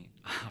many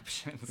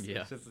options.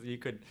 Yeah. It's just, you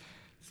could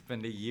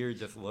spend a year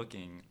just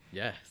looking.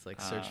 Yeah, it's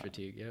like search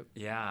fatigue. Yep.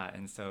 Yeah,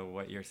 and so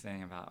what you're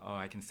saying about,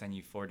 I can send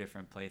you 4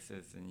 different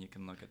places and you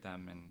can look at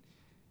them and,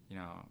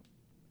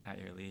 at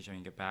your leisure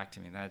and get back to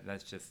me.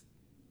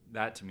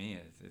 That to me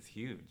is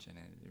huge, and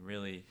it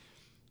really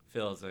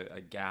fills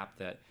a gap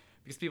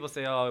because people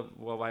say, oh,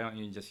 well, why don't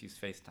you just use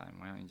FaceTime?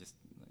 Why don't you just,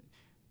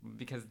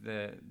 because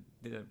the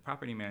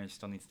property manager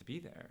still needs to be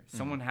there. Mm-hmm.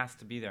 Someone has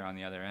to be there on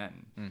the other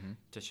end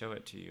to show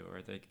it to you,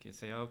 or they could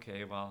say,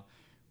 okay, well,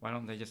 why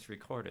don't they just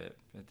record it?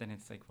 But then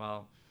it's like,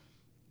 well,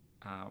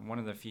 one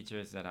of the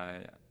features that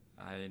I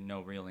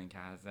know Reelink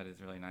has that is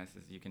really nice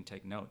is you can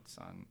take notes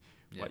on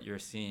what you're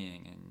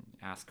seeing and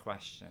ask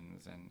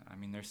questions. And I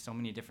mean, there's so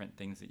many different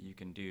things that you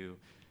can do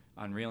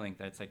on Reelink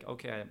that it's like,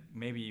 okay,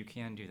 maybe you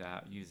can do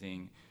that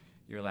using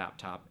your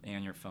laptop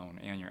and your phone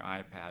and your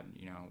iPad,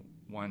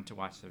 one to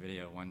watch the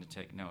video, one to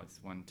take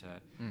notes, one to,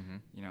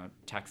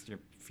 text your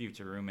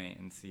future roommate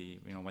and see,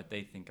 what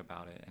they think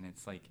about it. And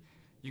it's like,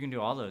 you can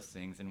do all those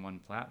things in one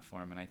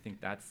platform. And I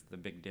think that's the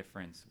big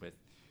difference with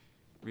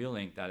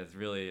Reelink that is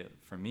really,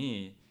 for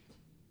me,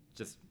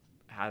 just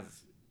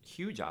has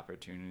huge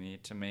opportunity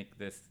to make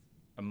this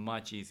a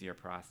much easier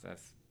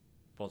process,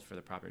 both for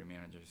the property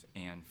managers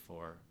and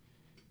for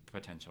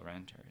potential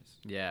renters.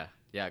 Yeah,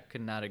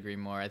 could not agree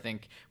more. I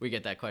think we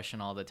get that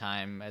question all the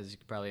time, as you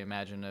could probably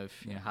imagine, of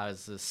how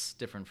is this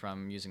different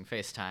from using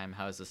FaceTime?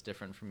 How is this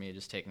different from me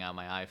just taking out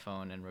my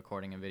iPhone and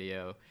recording a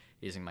video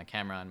using my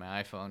camera on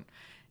my iPhone?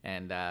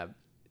 And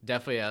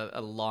definitely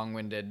a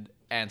long-winded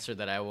answer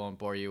that I won't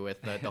bore you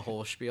with the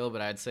whole spiel,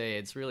 but I'd say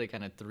it's really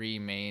kind of 3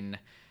 main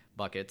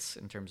buckets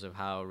in terms of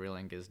how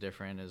Reelink is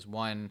different. Is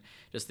one,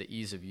 just the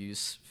ease of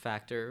use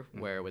factor,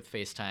 where with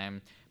FaceTime,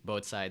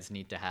 both sides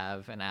need to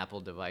have an Apple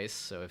device.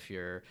 So if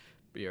your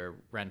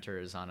renter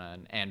is on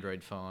an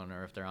Android phone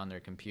or if they're on their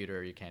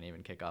computer, you can't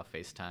even kick off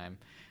FaceTime.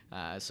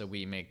 So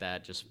we make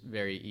that just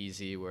very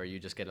easy, where you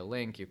just get a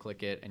link, you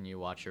click it, and you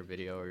watch your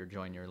video or you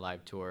join your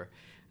live tour.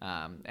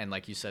 And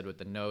like you said with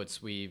the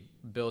notes, we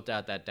built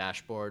out that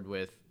dashboard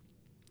with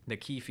the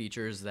key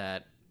features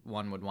that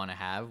one would want to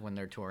have when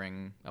they're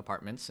touring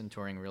apartments and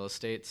touring real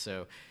estate.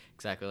 So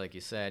exactly like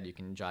you said, you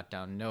can jot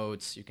down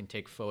notes, you can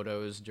take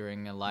photos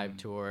during a live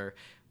tour.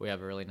 We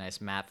have a really nice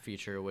map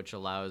feature which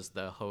allows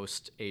the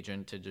host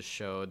agent to just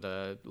show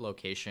the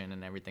location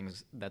and everything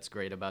that's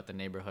great about the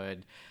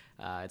neighborhood.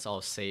 It's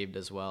all saved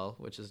as well,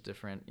 which is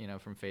different,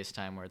 from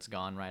FaceTime, where it's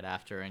gone right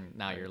after, and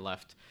now you're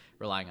left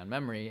relying on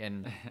memory.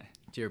 And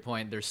to your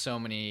point, there's so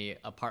many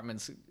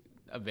apartments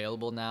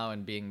available now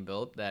and being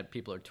built that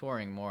people are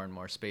touring more and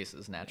more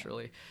spaces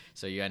naturally.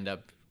 So you end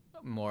up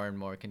more and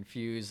more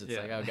confused. It's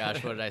like, oh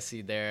gosh, what did I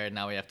see there? And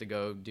now we have to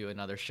go do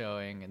another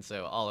showing. And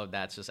so all of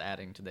that's just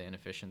adding to the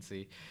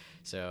inefficiency.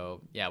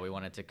 So we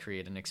wanted to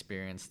create an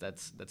experience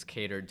that's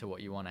catered to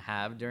what you want to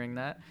have during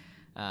that.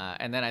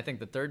 And then I think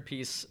the third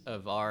piece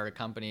of our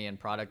company and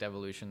product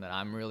evolution that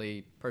I'm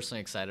really personally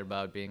excited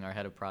about, being our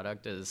head of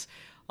product, is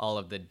all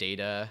of the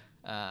data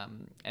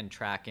and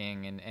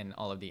tracking and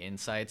all of the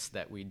insights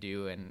that we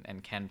do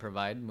and can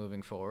provide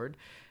moving forward.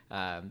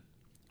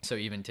 So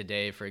even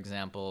today, for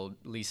example,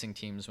 leasing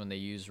teams, when they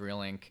use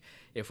Reelink,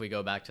 if we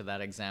go back to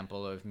that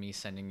example of me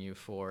sending you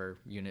 4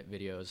 unit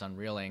videos on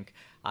Reelink,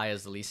 I,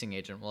 as the leasing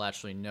agent, will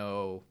actually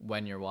know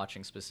when you're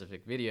watching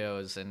specific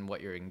videos and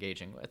what you're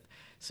engaging with.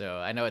 So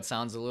I know it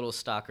sounds a little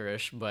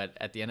stalkerish, but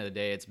at the end of the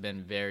day, it's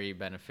been very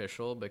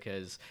beneficial,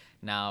 because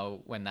now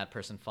when that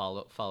person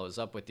follows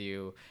up with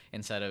you,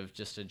 instead of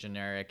just a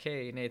generic,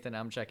 hey, Nathan,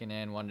 I'm checking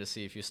in, wanted to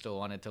see if you still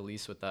wanted to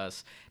lease with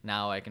us,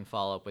 now I can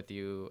follow up with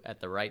you at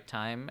the right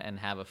time and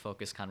have a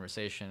focused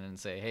conversation and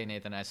say, hey,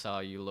 Nathan, I saw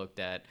you looked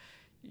at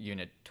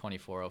unit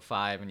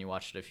 2405 and you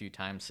watched it a few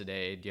times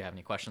today. Do you have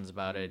any questions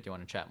about it? Do you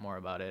want to chat more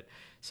about it?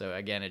 So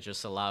again, it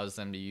just allows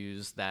them to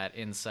use that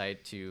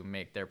insight to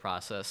make their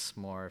process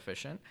more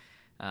efficient.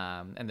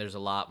 And there's a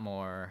lot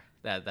more.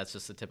 That's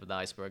just the tip of the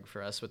iceberg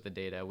for us with the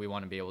data. We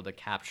want to be able to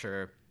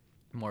capture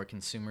more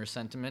consumer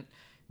sentiment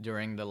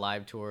during the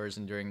live tours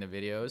and during the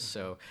videos.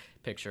 So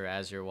picture,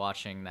 as you're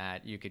watching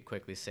that, you could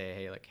quickly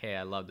say, hey,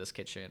 I love this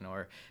kitchen,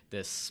 or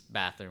this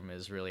bathroom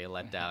is really a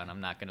letdown.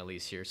 I'm not going to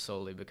lease here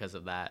solely because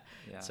of that.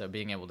 Yeah. So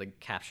being able to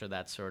capture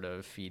that sort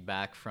of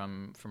feedback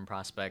from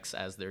prospects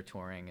as they're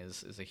touring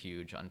is a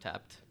huge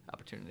untapped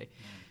opportunity.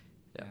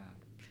 Yeah.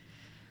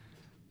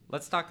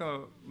 Let's talk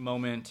a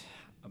moment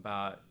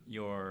about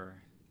your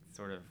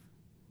sort of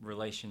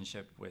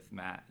relationship with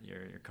Matt,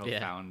 your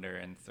co-founder,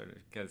 and sort of,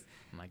 because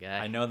my guy,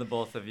 I know the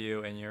both of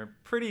you, and you're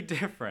pretty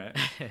different.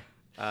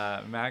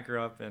 Matt grew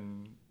up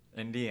in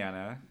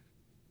Indiana,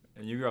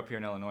 and you grew up here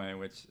in Illinois,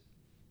 which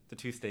the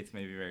two states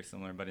may be very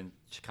similar, but in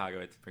Chicago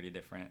it's pretty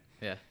different.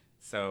 Yeah.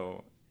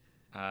 So,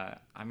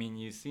 I mean,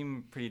 you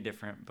seem pretty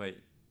different, but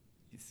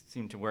you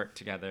seem to work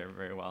together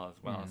very well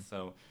as well. Mm-hmm.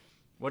 So,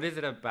 What is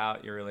it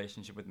about your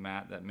relationship with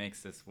Matt that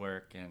makes this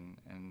work, and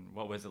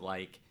what was it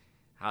like?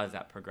 How has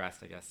that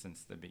progressed, I guess,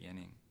 since the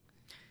beginning?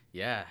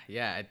 Yeah,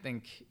 I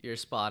think you're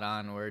spot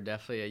on. We're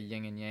definitely a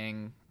yin and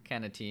yang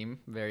kind of team,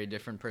 very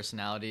different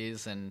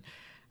personalities, and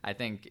I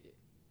think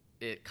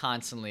it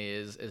constantly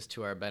is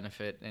to our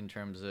benefit in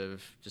terms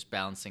of just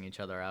balancing each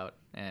other out,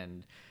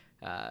 and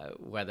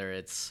whether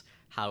it's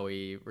how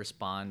we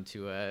respond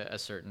to a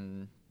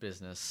certain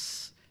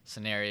business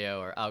scenario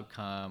or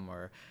outcome,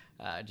 or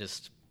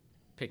just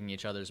picking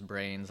each other's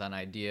brains on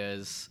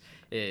ideas.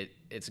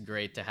 It's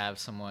great to have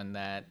someone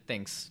that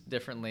thinks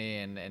differently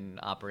and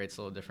operates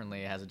a little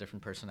differently, has a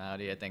different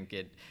personality. I think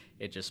it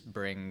just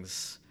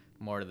brings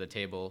more to the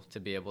table to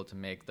be able to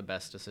make the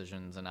best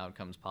decisions and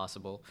outcomes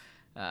possible.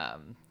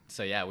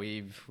 So yeah,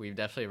 we've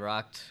definitely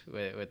rocked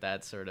with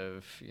that sort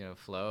of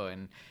flow,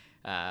 and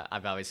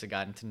I've obviously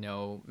gotten to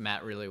know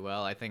Matt really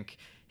well. I think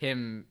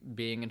him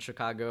being in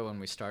Chicago when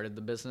we started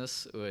the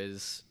business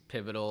was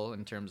pivotal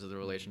in terms of the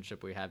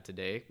relationship we have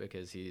today,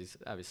 because he's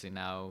obviously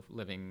now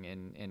living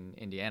in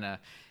Indiana.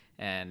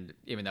 And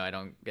even though I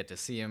don't get to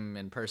see him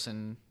in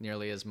person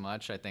nearly as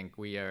much, I think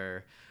we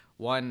are,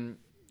 one,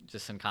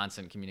 just in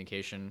constant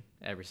communication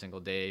every single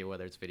day,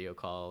 whether it's video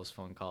calls,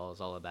 phone calls,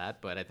 all of that.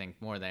 But I think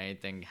more than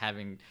anything,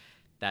 having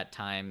that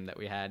time that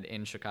we had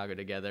in Chicago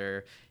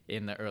together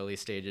in the early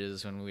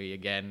stages, when we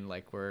again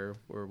we're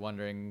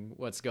wondering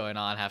what's going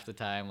on half the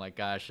time, like,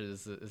 gosh,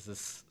 is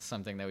this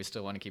something that we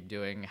still want to keep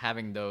doing?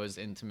 Having those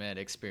intimate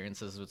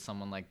experiences with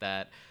someone like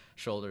that,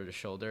 shoulder to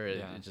shoulder,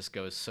 it just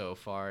goes so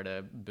far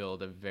to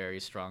build a very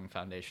strong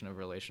foundation of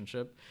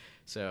relationship.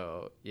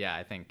 So yeah,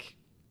 I think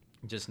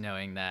just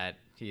knowing that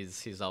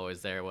he's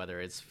always there, whether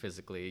it's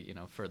physically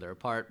further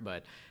apart,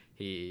 but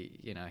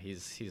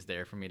he's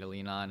there for me to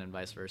lean on, and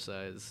vice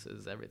versa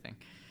is everything.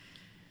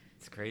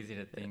 It's crazy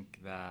to think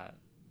that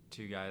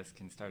two guys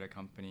can start a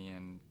company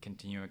and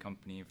continue a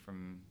company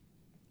from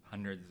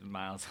hundreds of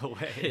miles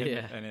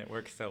away, and it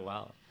works so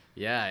well.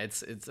 Yeah,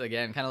 it's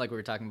again kind of like we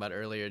were talking about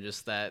earlier,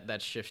 just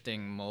that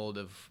shifting mold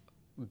of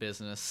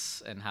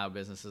business and how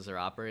businesses are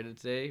operated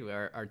today.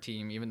 Our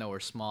team, even though we're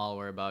small,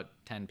 we're about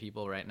 10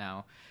 people right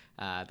now.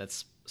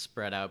 That's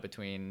spread out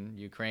between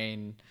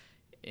Ukraine,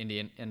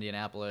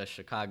 Indianapolis,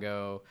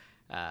 Chicago,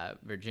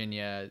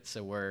 Virginia.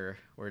 So we're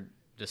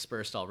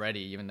dispersed already,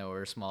 even though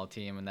we're a small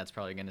team, and that's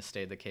probably going to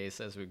stay the case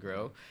as we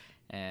grow.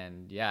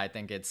 And yeah, I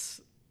think it's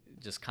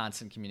just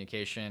constant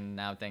communication.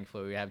 Now,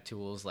 thankfully, we have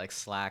tools like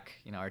Slack.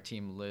 Our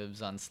team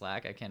lives on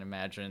Slack. I can't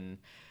imagine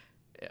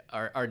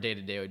our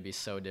day-to-day would be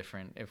so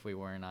different if we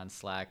weren't on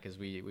Slack, because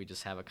we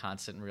just have a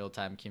constant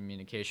real-time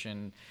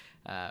communication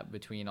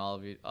between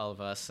all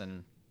of us.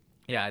 And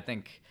yeah, I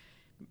think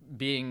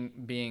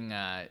being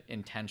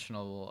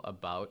intentional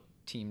about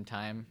team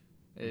time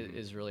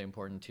is really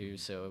important too.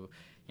 So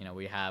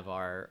we have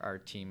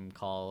our team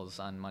calls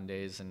on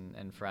Mondays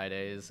and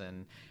Fridays,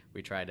 and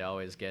we try to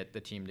always get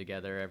the team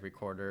together every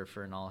quarter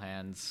for an all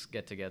hands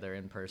get together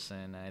in person.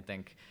 And I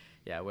think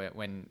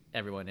when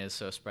everyone is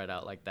so spread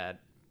out like that,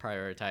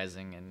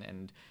 prioritizing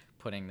and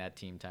putting that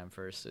team time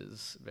first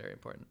is very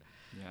important.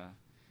 Yeah.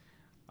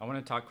 I want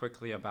to talk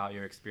quickly about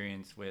your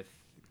experience with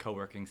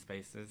co-working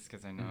spaces,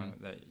 because I know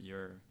that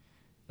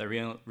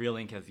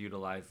Real-Link has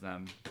utilized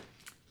them,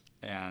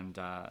 and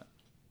I'm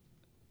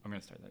going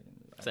to start that again.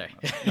 Sorry.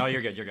 No,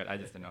 you're good. I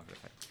just didn't know if it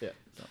was Yeah.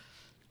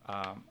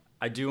 So,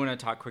 I do want to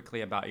talk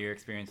quickly about your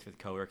experience with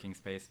co-working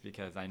space,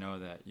 because I know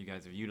that you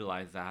guys have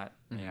utilized that,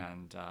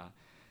 and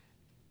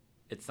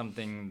it's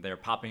something, they're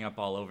popping up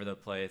all over the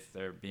place.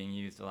 They're being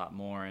used a lot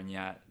more, and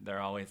yet they're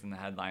always in the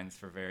headlines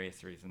for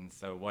various reasons.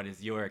 So what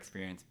has your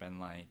experience been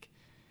like,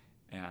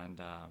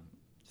 and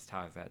just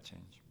how has that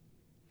changed?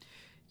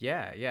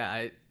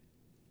 Yeah.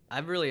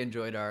 I've really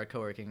enjoyed our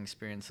co-working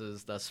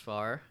experiences thus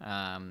far.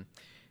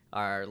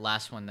 Our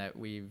last one that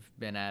we've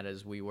been at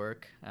is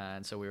WeWork,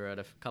 and so we were at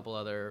a couple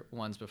other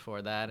ones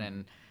before that,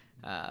 and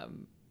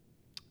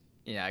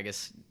I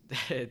guess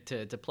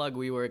to plug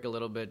WeWork a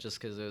little bit, just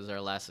because it was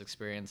our last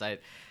experience, I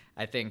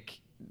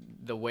think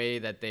the way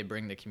that they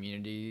bring the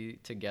community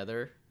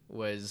together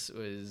was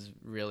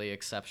really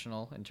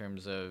exceptional in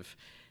terms of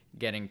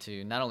getting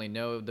to not only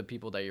know the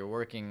people that you're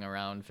working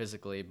around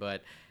physically,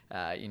 but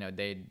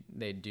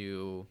they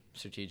do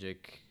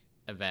strategic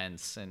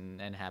events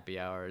and happy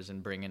hours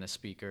and bring in a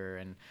speaker,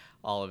 and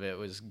all of it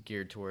was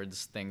geared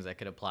towards things that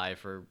could apply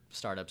for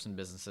startups and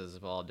businesses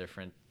of all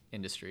different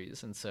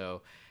industries. And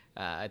so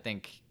I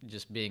think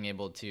just being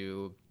able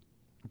to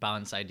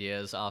bounce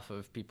ideas off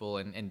of people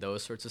in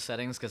those sorts of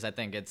settings, because I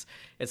think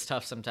it's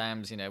tough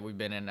sometimes. We've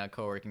been in a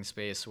co-working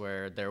space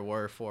where there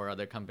were 4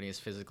 other companies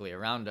physically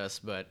around us,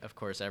 but of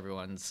course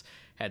everyone's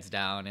heads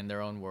down in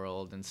their own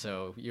world, and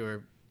so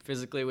you're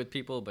physically with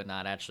people but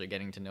not actually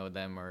getting to know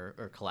them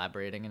or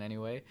collaborating in any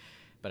way.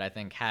 But I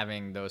think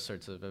having those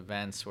sorts of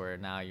events where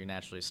now you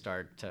naturally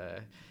start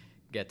to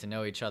get to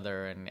know each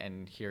other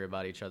and hear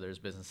about each other's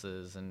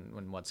businesses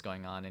and what's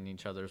going on in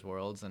each other's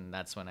worlds, and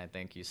that's when I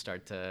think you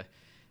start to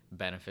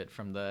benefit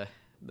from the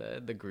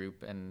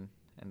group and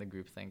the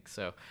groupthink.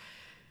 So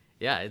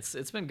Yeah,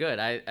 it's been good.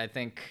 I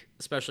think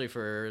especially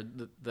for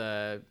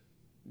the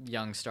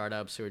young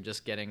startups who are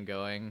just getting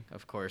going,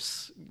 of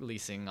course,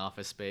 leasing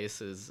office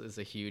space is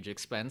a huge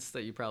expense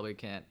that you probably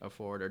can't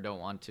afford or don't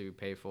want to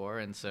pay for.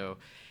 And so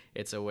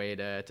it's a way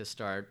to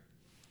start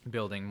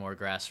building more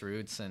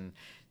grassroots, and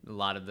a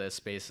lot of the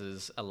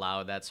spaces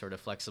allow that sort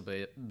of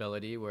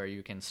flexibility where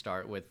you can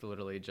start with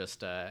literally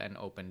just an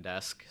open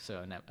desk,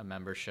 so a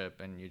membership,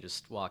 and you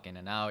just walk in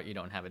and out. You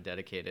don't have a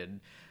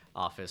dedicated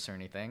office or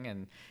anything,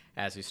 and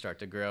as you start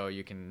to grow,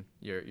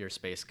 your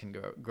space can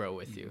grow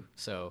with you.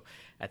 So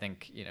I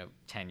think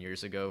 10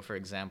 years ago, for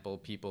example,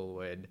 people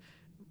would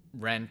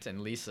rent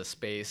and lease a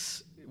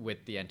space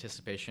with the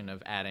anticipation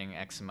of adding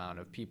X amount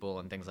of people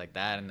and things like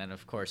that. And then,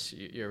 of course,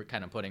 you're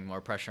kind of putting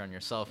more pressure on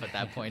yourself at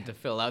that point to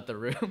fill out the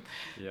room.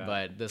 Yeah.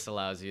 But this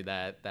allows you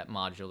that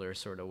modular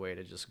sort of way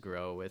to just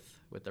grow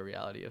with the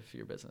reality of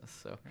your business.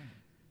 So,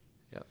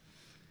 yep.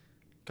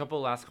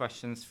 Couple last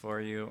questions for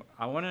you.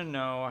 I want to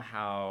know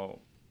how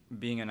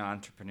being an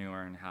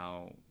entrepreneur and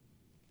how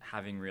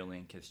having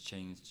Reallink has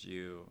changed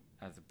you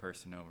as a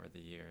person over the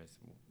years.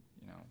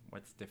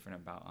 What's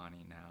different about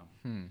Ani now?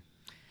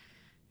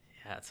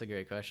 Yeah, that's a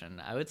great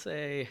question. I would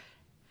say,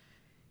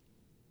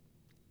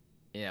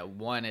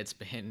 one, it's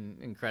been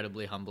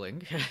incredibly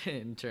humbling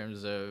in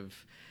terms of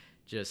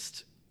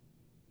just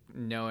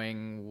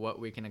knowing what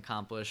we can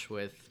accomplish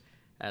with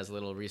as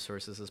little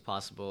resources as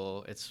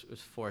possible. It's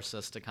forced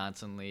us to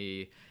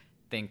constantly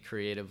think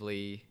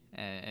creatively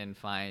and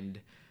find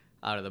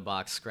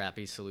out-of-the-box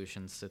scrappy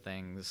solutions to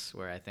things,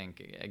 where I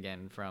think,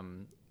 again,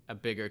 from a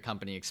bigger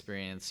company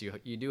experience,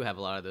 you do have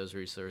a lot of those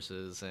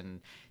resources,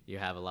 and you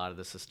have a lot of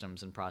the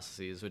systems and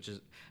processes, which is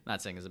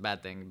not saying is a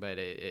bad thing, but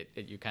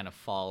you kind of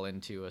fall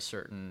into a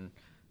certain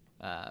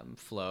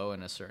flow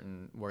and a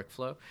certain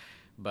workflow.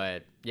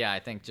 But yeah, I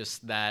think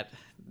just that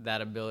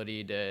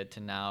ability to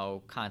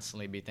now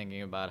constantly be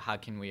thinking about how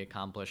can we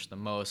accomplish the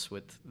most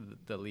with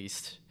the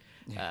least,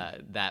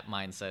 that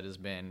mindset has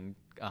been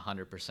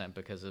 100%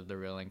 because of the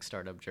Reallink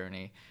startup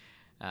journey.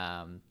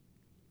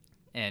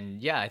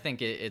 And yeah, I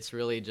think it's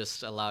really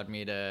just allowed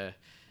me to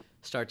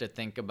start to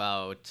think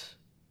about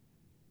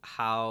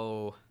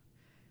how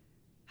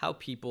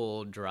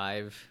people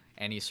drive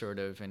any sort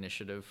of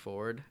initiative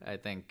forward. I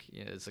think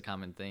it's a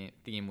common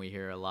theme we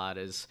hear a lot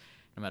is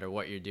no matter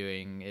what you're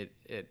doing,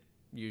 it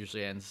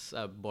usually ends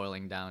up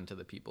boiling down to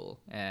the people.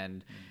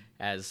 And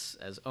as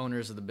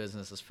owners of the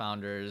business, as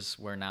founders,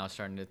 we're now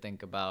starting to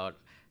think about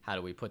how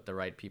do we put the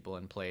right people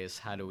in place?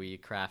 How do we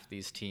craft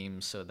these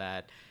teams so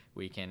that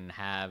we can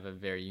have a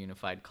very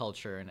unified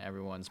culture and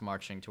everyone's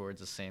marching towards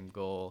the same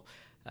goal?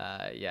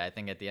 I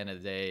think at the end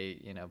of the day,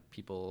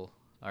 people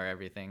are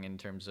everything in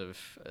terms of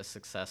a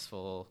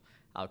successful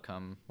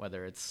outcome,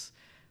 whether it's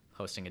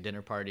hosting a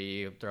dinner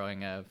party,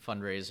 throwing a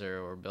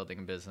fundraiser, or building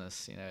a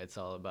business. It's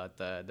all about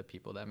the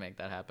people that make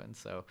that happen.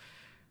 So,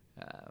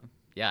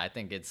 I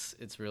think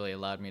it's really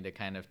allowed me to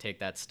kind of take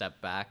that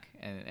step back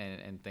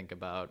and think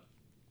about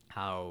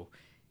how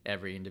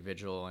every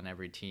individual and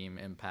every team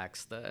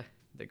impacts the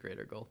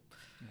greater goal.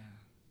 Yeah,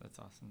 that's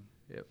awesome.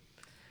 Yep.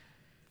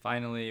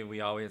 Finally, we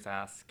always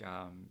ask,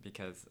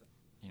 because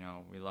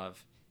we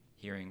love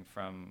hearing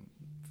from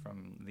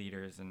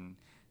leaders, and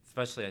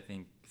especially I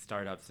think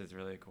startups is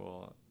really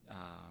cool,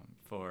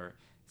 for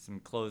some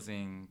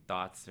closing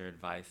thoughts or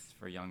advice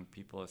for young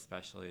people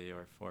especially,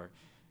 or for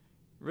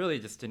really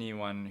just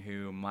anyone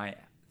who might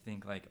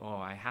think like, oh,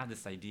 I have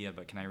this idea,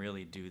 but can I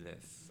really do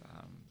this?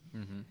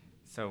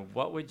 So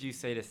what would you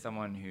say to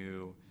someone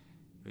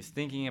who's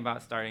thinking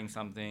about starting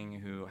something,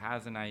 who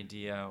has an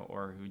idea,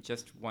 or who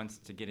just wants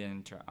to get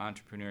into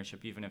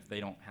entrepreneurship, even if they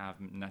don't have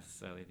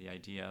necessarily the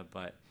idea,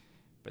 but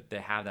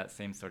they have that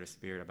same sort of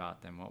spirit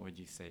about them? What would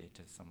you say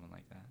to someone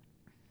like that?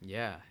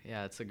 Yeah,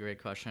 that's a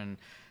great question.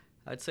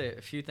 I'd say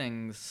a few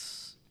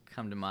things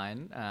come to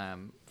mind.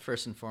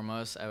 First and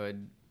foremost, I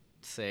would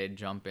say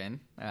jump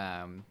in.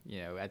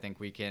 I think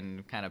we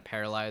can kind of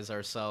paralyze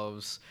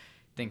ourselves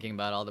thinking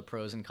about all the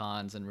pros and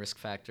cons and risk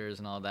factors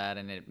and all that,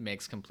 and it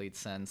makes complete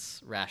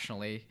sense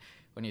rationally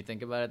when you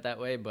think about it that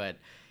way. But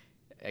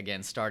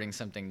again, starting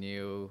something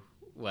new,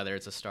 whether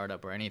it's a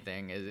startup or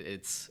anything,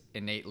 it's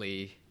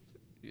innately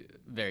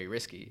very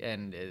risky,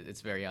 and it's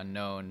very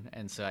unknown.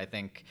 And so I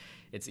think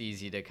it's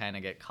easy to kind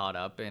of get caught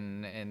up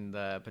in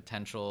the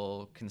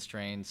potential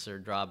constraints or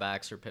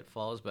drawbacks or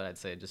pitfalls. But I'd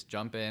say just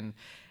jump in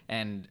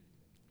and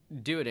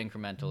do it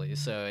incrementally.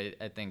 So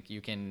I think you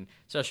can,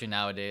 especially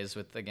nowadays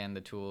with, again, the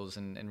tools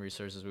and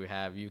resources we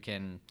have, you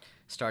can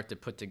start to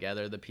put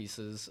together the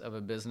pieces of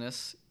a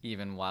business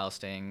even while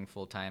staying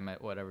full-time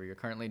at whatever you're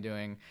currently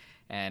doing,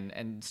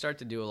 and start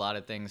to do a lot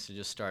of things to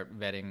just start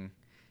vetting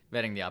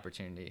the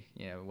opportunity,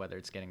 whether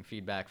it's getting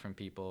feedback from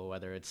people,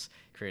 whether it's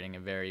creating a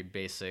very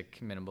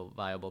basic minimal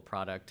viable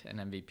product, an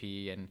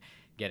MVP, and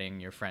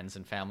getting your friends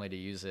and family to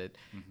use it.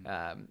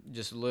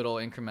 Just little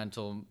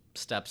incremental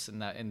steps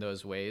in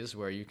those ways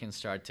where you can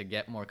start to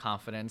get more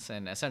confidence,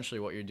 and essentially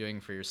what you're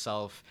doing for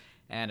yourself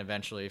And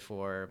eventually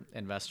for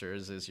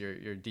investors is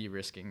you're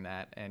de-risking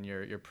that, and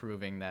you're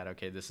proving that,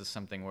 okay, this is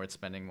something worth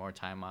spending more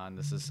time on.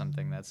 This is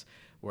something that's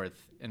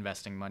worth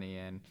investing money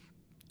in.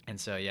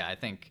 And so, yeah, I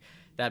think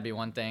that'd be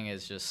one thing,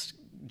 is just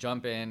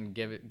jump in,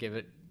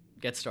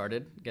 get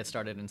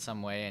started in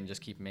some way, and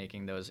just keep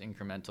making those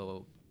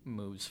incremental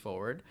moves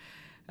forward.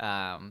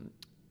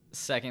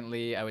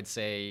 Secondly, I would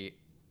say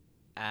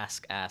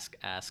ask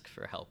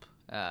for help.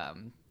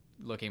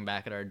 Looking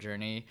back at our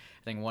journey,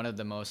 I think one of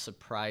the most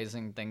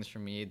surprising things for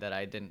me that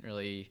I didn't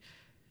really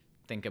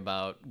think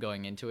about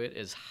going into it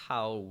is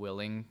how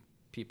willing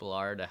people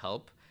are to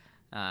help.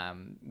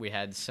 We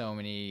had so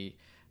many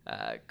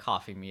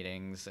coffee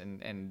meetings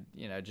and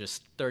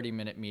just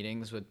 30-minute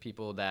meetings with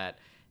people that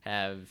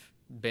have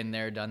been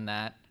there, done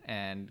that,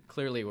 and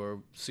clearly were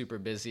super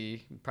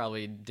busy,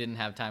 probably didn't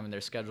have time in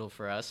their schedule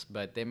for us,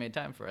 but they made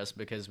time for us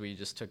because we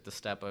just took the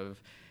step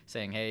of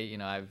saying, hey,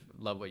 I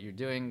love what you're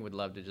doing, would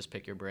love to just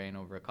pick your brain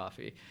over a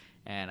coffee.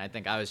 And I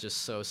think I was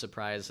just so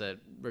surprised that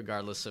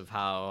regardless of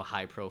how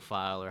high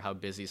profile or how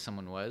busy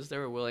someone was, they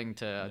were willing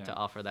to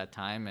offer that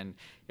time, and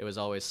it was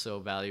always so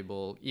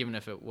valuable, even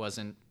if it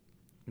wasn't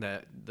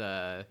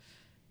the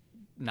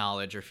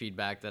knowledge or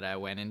feedback that I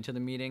went into the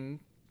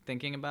meeting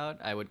thinking about.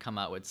 I would come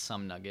out with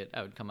some nugget.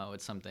 I would come out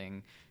with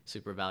something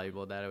super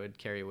valuable that I would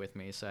carry with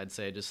me. So I'd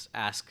say just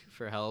ask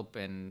for help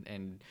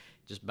and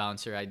just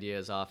bounce your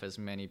ideas off as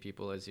many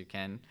people as you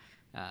can,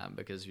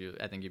 because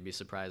I think you'd be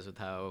surprised with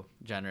how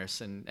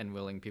generous and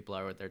willing people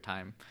are with their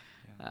time.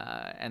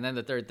 Yeah. And then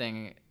the third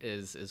thing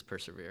is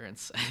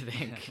perseverance. I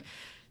think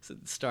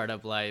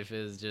startup life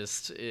is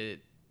just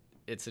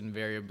it's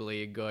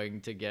invariably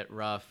going to get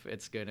rough.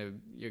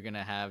 You're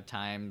gonna have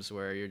times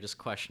where you're just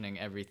questioning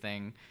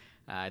everything.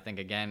 I think,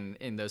 again,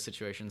 in those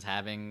situations,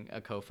 having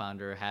a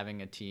co-founder,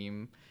 having a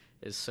team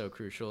is so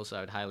crucial. So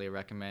I would highly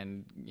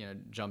recommend,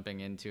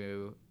 jumping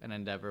into an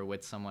endeavor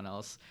with someone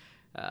else.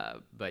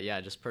 But yeah,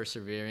 just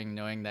persevering,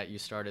 knowing that you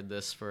started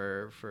this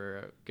for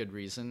a good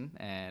reason,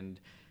 and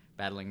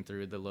battling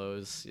through the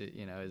lows,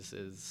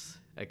 is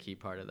a key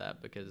part of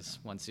that, because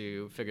once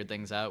you figure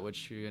things out,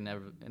 which you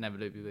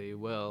inevitably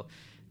will,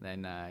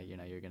 then,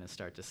 you're going to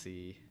start to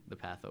see the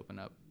path open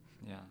up.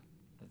 Yeah,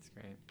 that's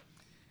great.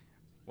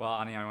 Well,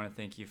 Ani, I want to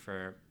thank you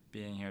for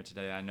being here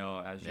today. I know,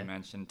 as you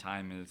mentioned,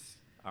 time is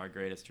our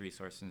greatest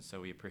resource, and so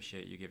we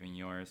appreciate you giving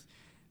yours.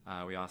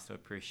 We also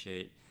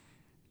appreciate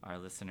our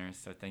listeners,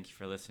 so thank you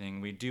for listening.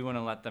 We do want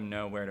to let them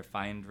know where to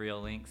find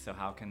RealLink, so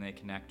how can they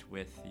connect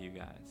with you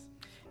guys?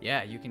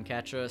 Yeah, you can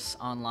catch us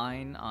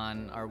online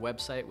on our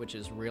website, which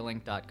is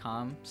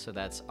reallink.com. So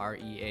that's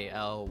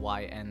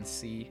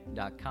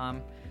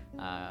RealYNC.com.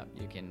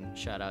 You can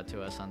shout out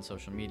to us on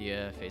social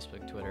media,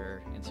 Facebook,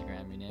 Twitter,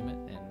 Instagram, you name it,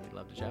 and we'd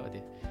love to chat with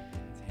you.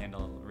 It's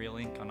handle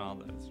RealLink on all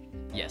those.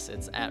 Yes,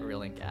 it's at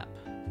RealLink app.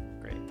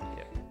 Great.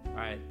 Yeah. All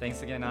right.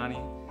 Thanks again, Ani.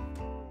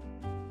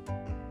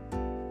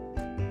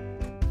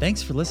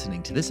 Thanks for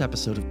listening to this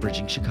episode of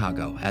Bridging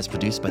Chicago, as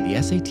produced by the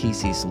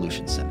SATC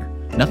Solutions Center.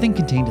 Nothing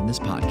contained in this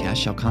podcast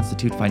shall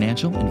constitute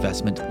financial,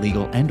 investment,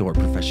 legal, and/or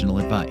professional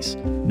advice.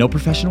 No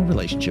professional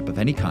relationship of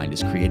any kind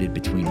is created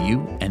between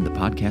you and the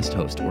podcast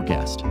host or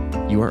guest.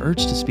 You are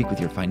urged to speak with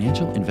your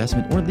financial,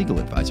 investment, or legal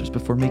advisors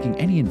before making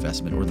any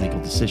investment or legal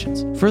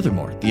decisions.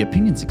 Furthermore, the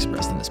opinions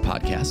expressed in this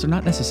podcast are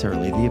not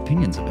necessarily the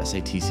opinions of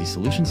SATC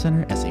Solutions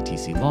Center,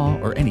 SATC Law,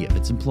 or any of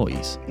its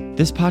employees.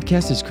 This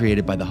podcast is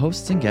created by the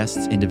hosts and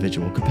guests'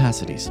 individual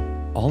capacities.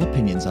 All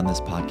opinions on this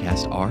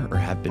podcast are or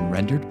have been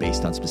rendered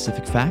based on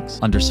specific facts,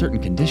 under certain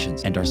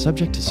conditions, and are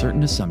subject to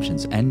certain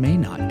assumptions, and may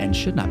not and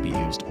should not be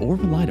used or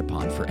relied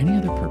upon for any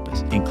other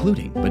purpose,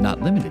 including but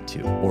not limited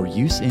to, or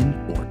use in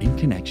or in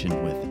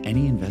connection with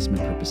any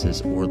investment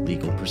purposes or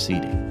legal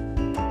proceeding.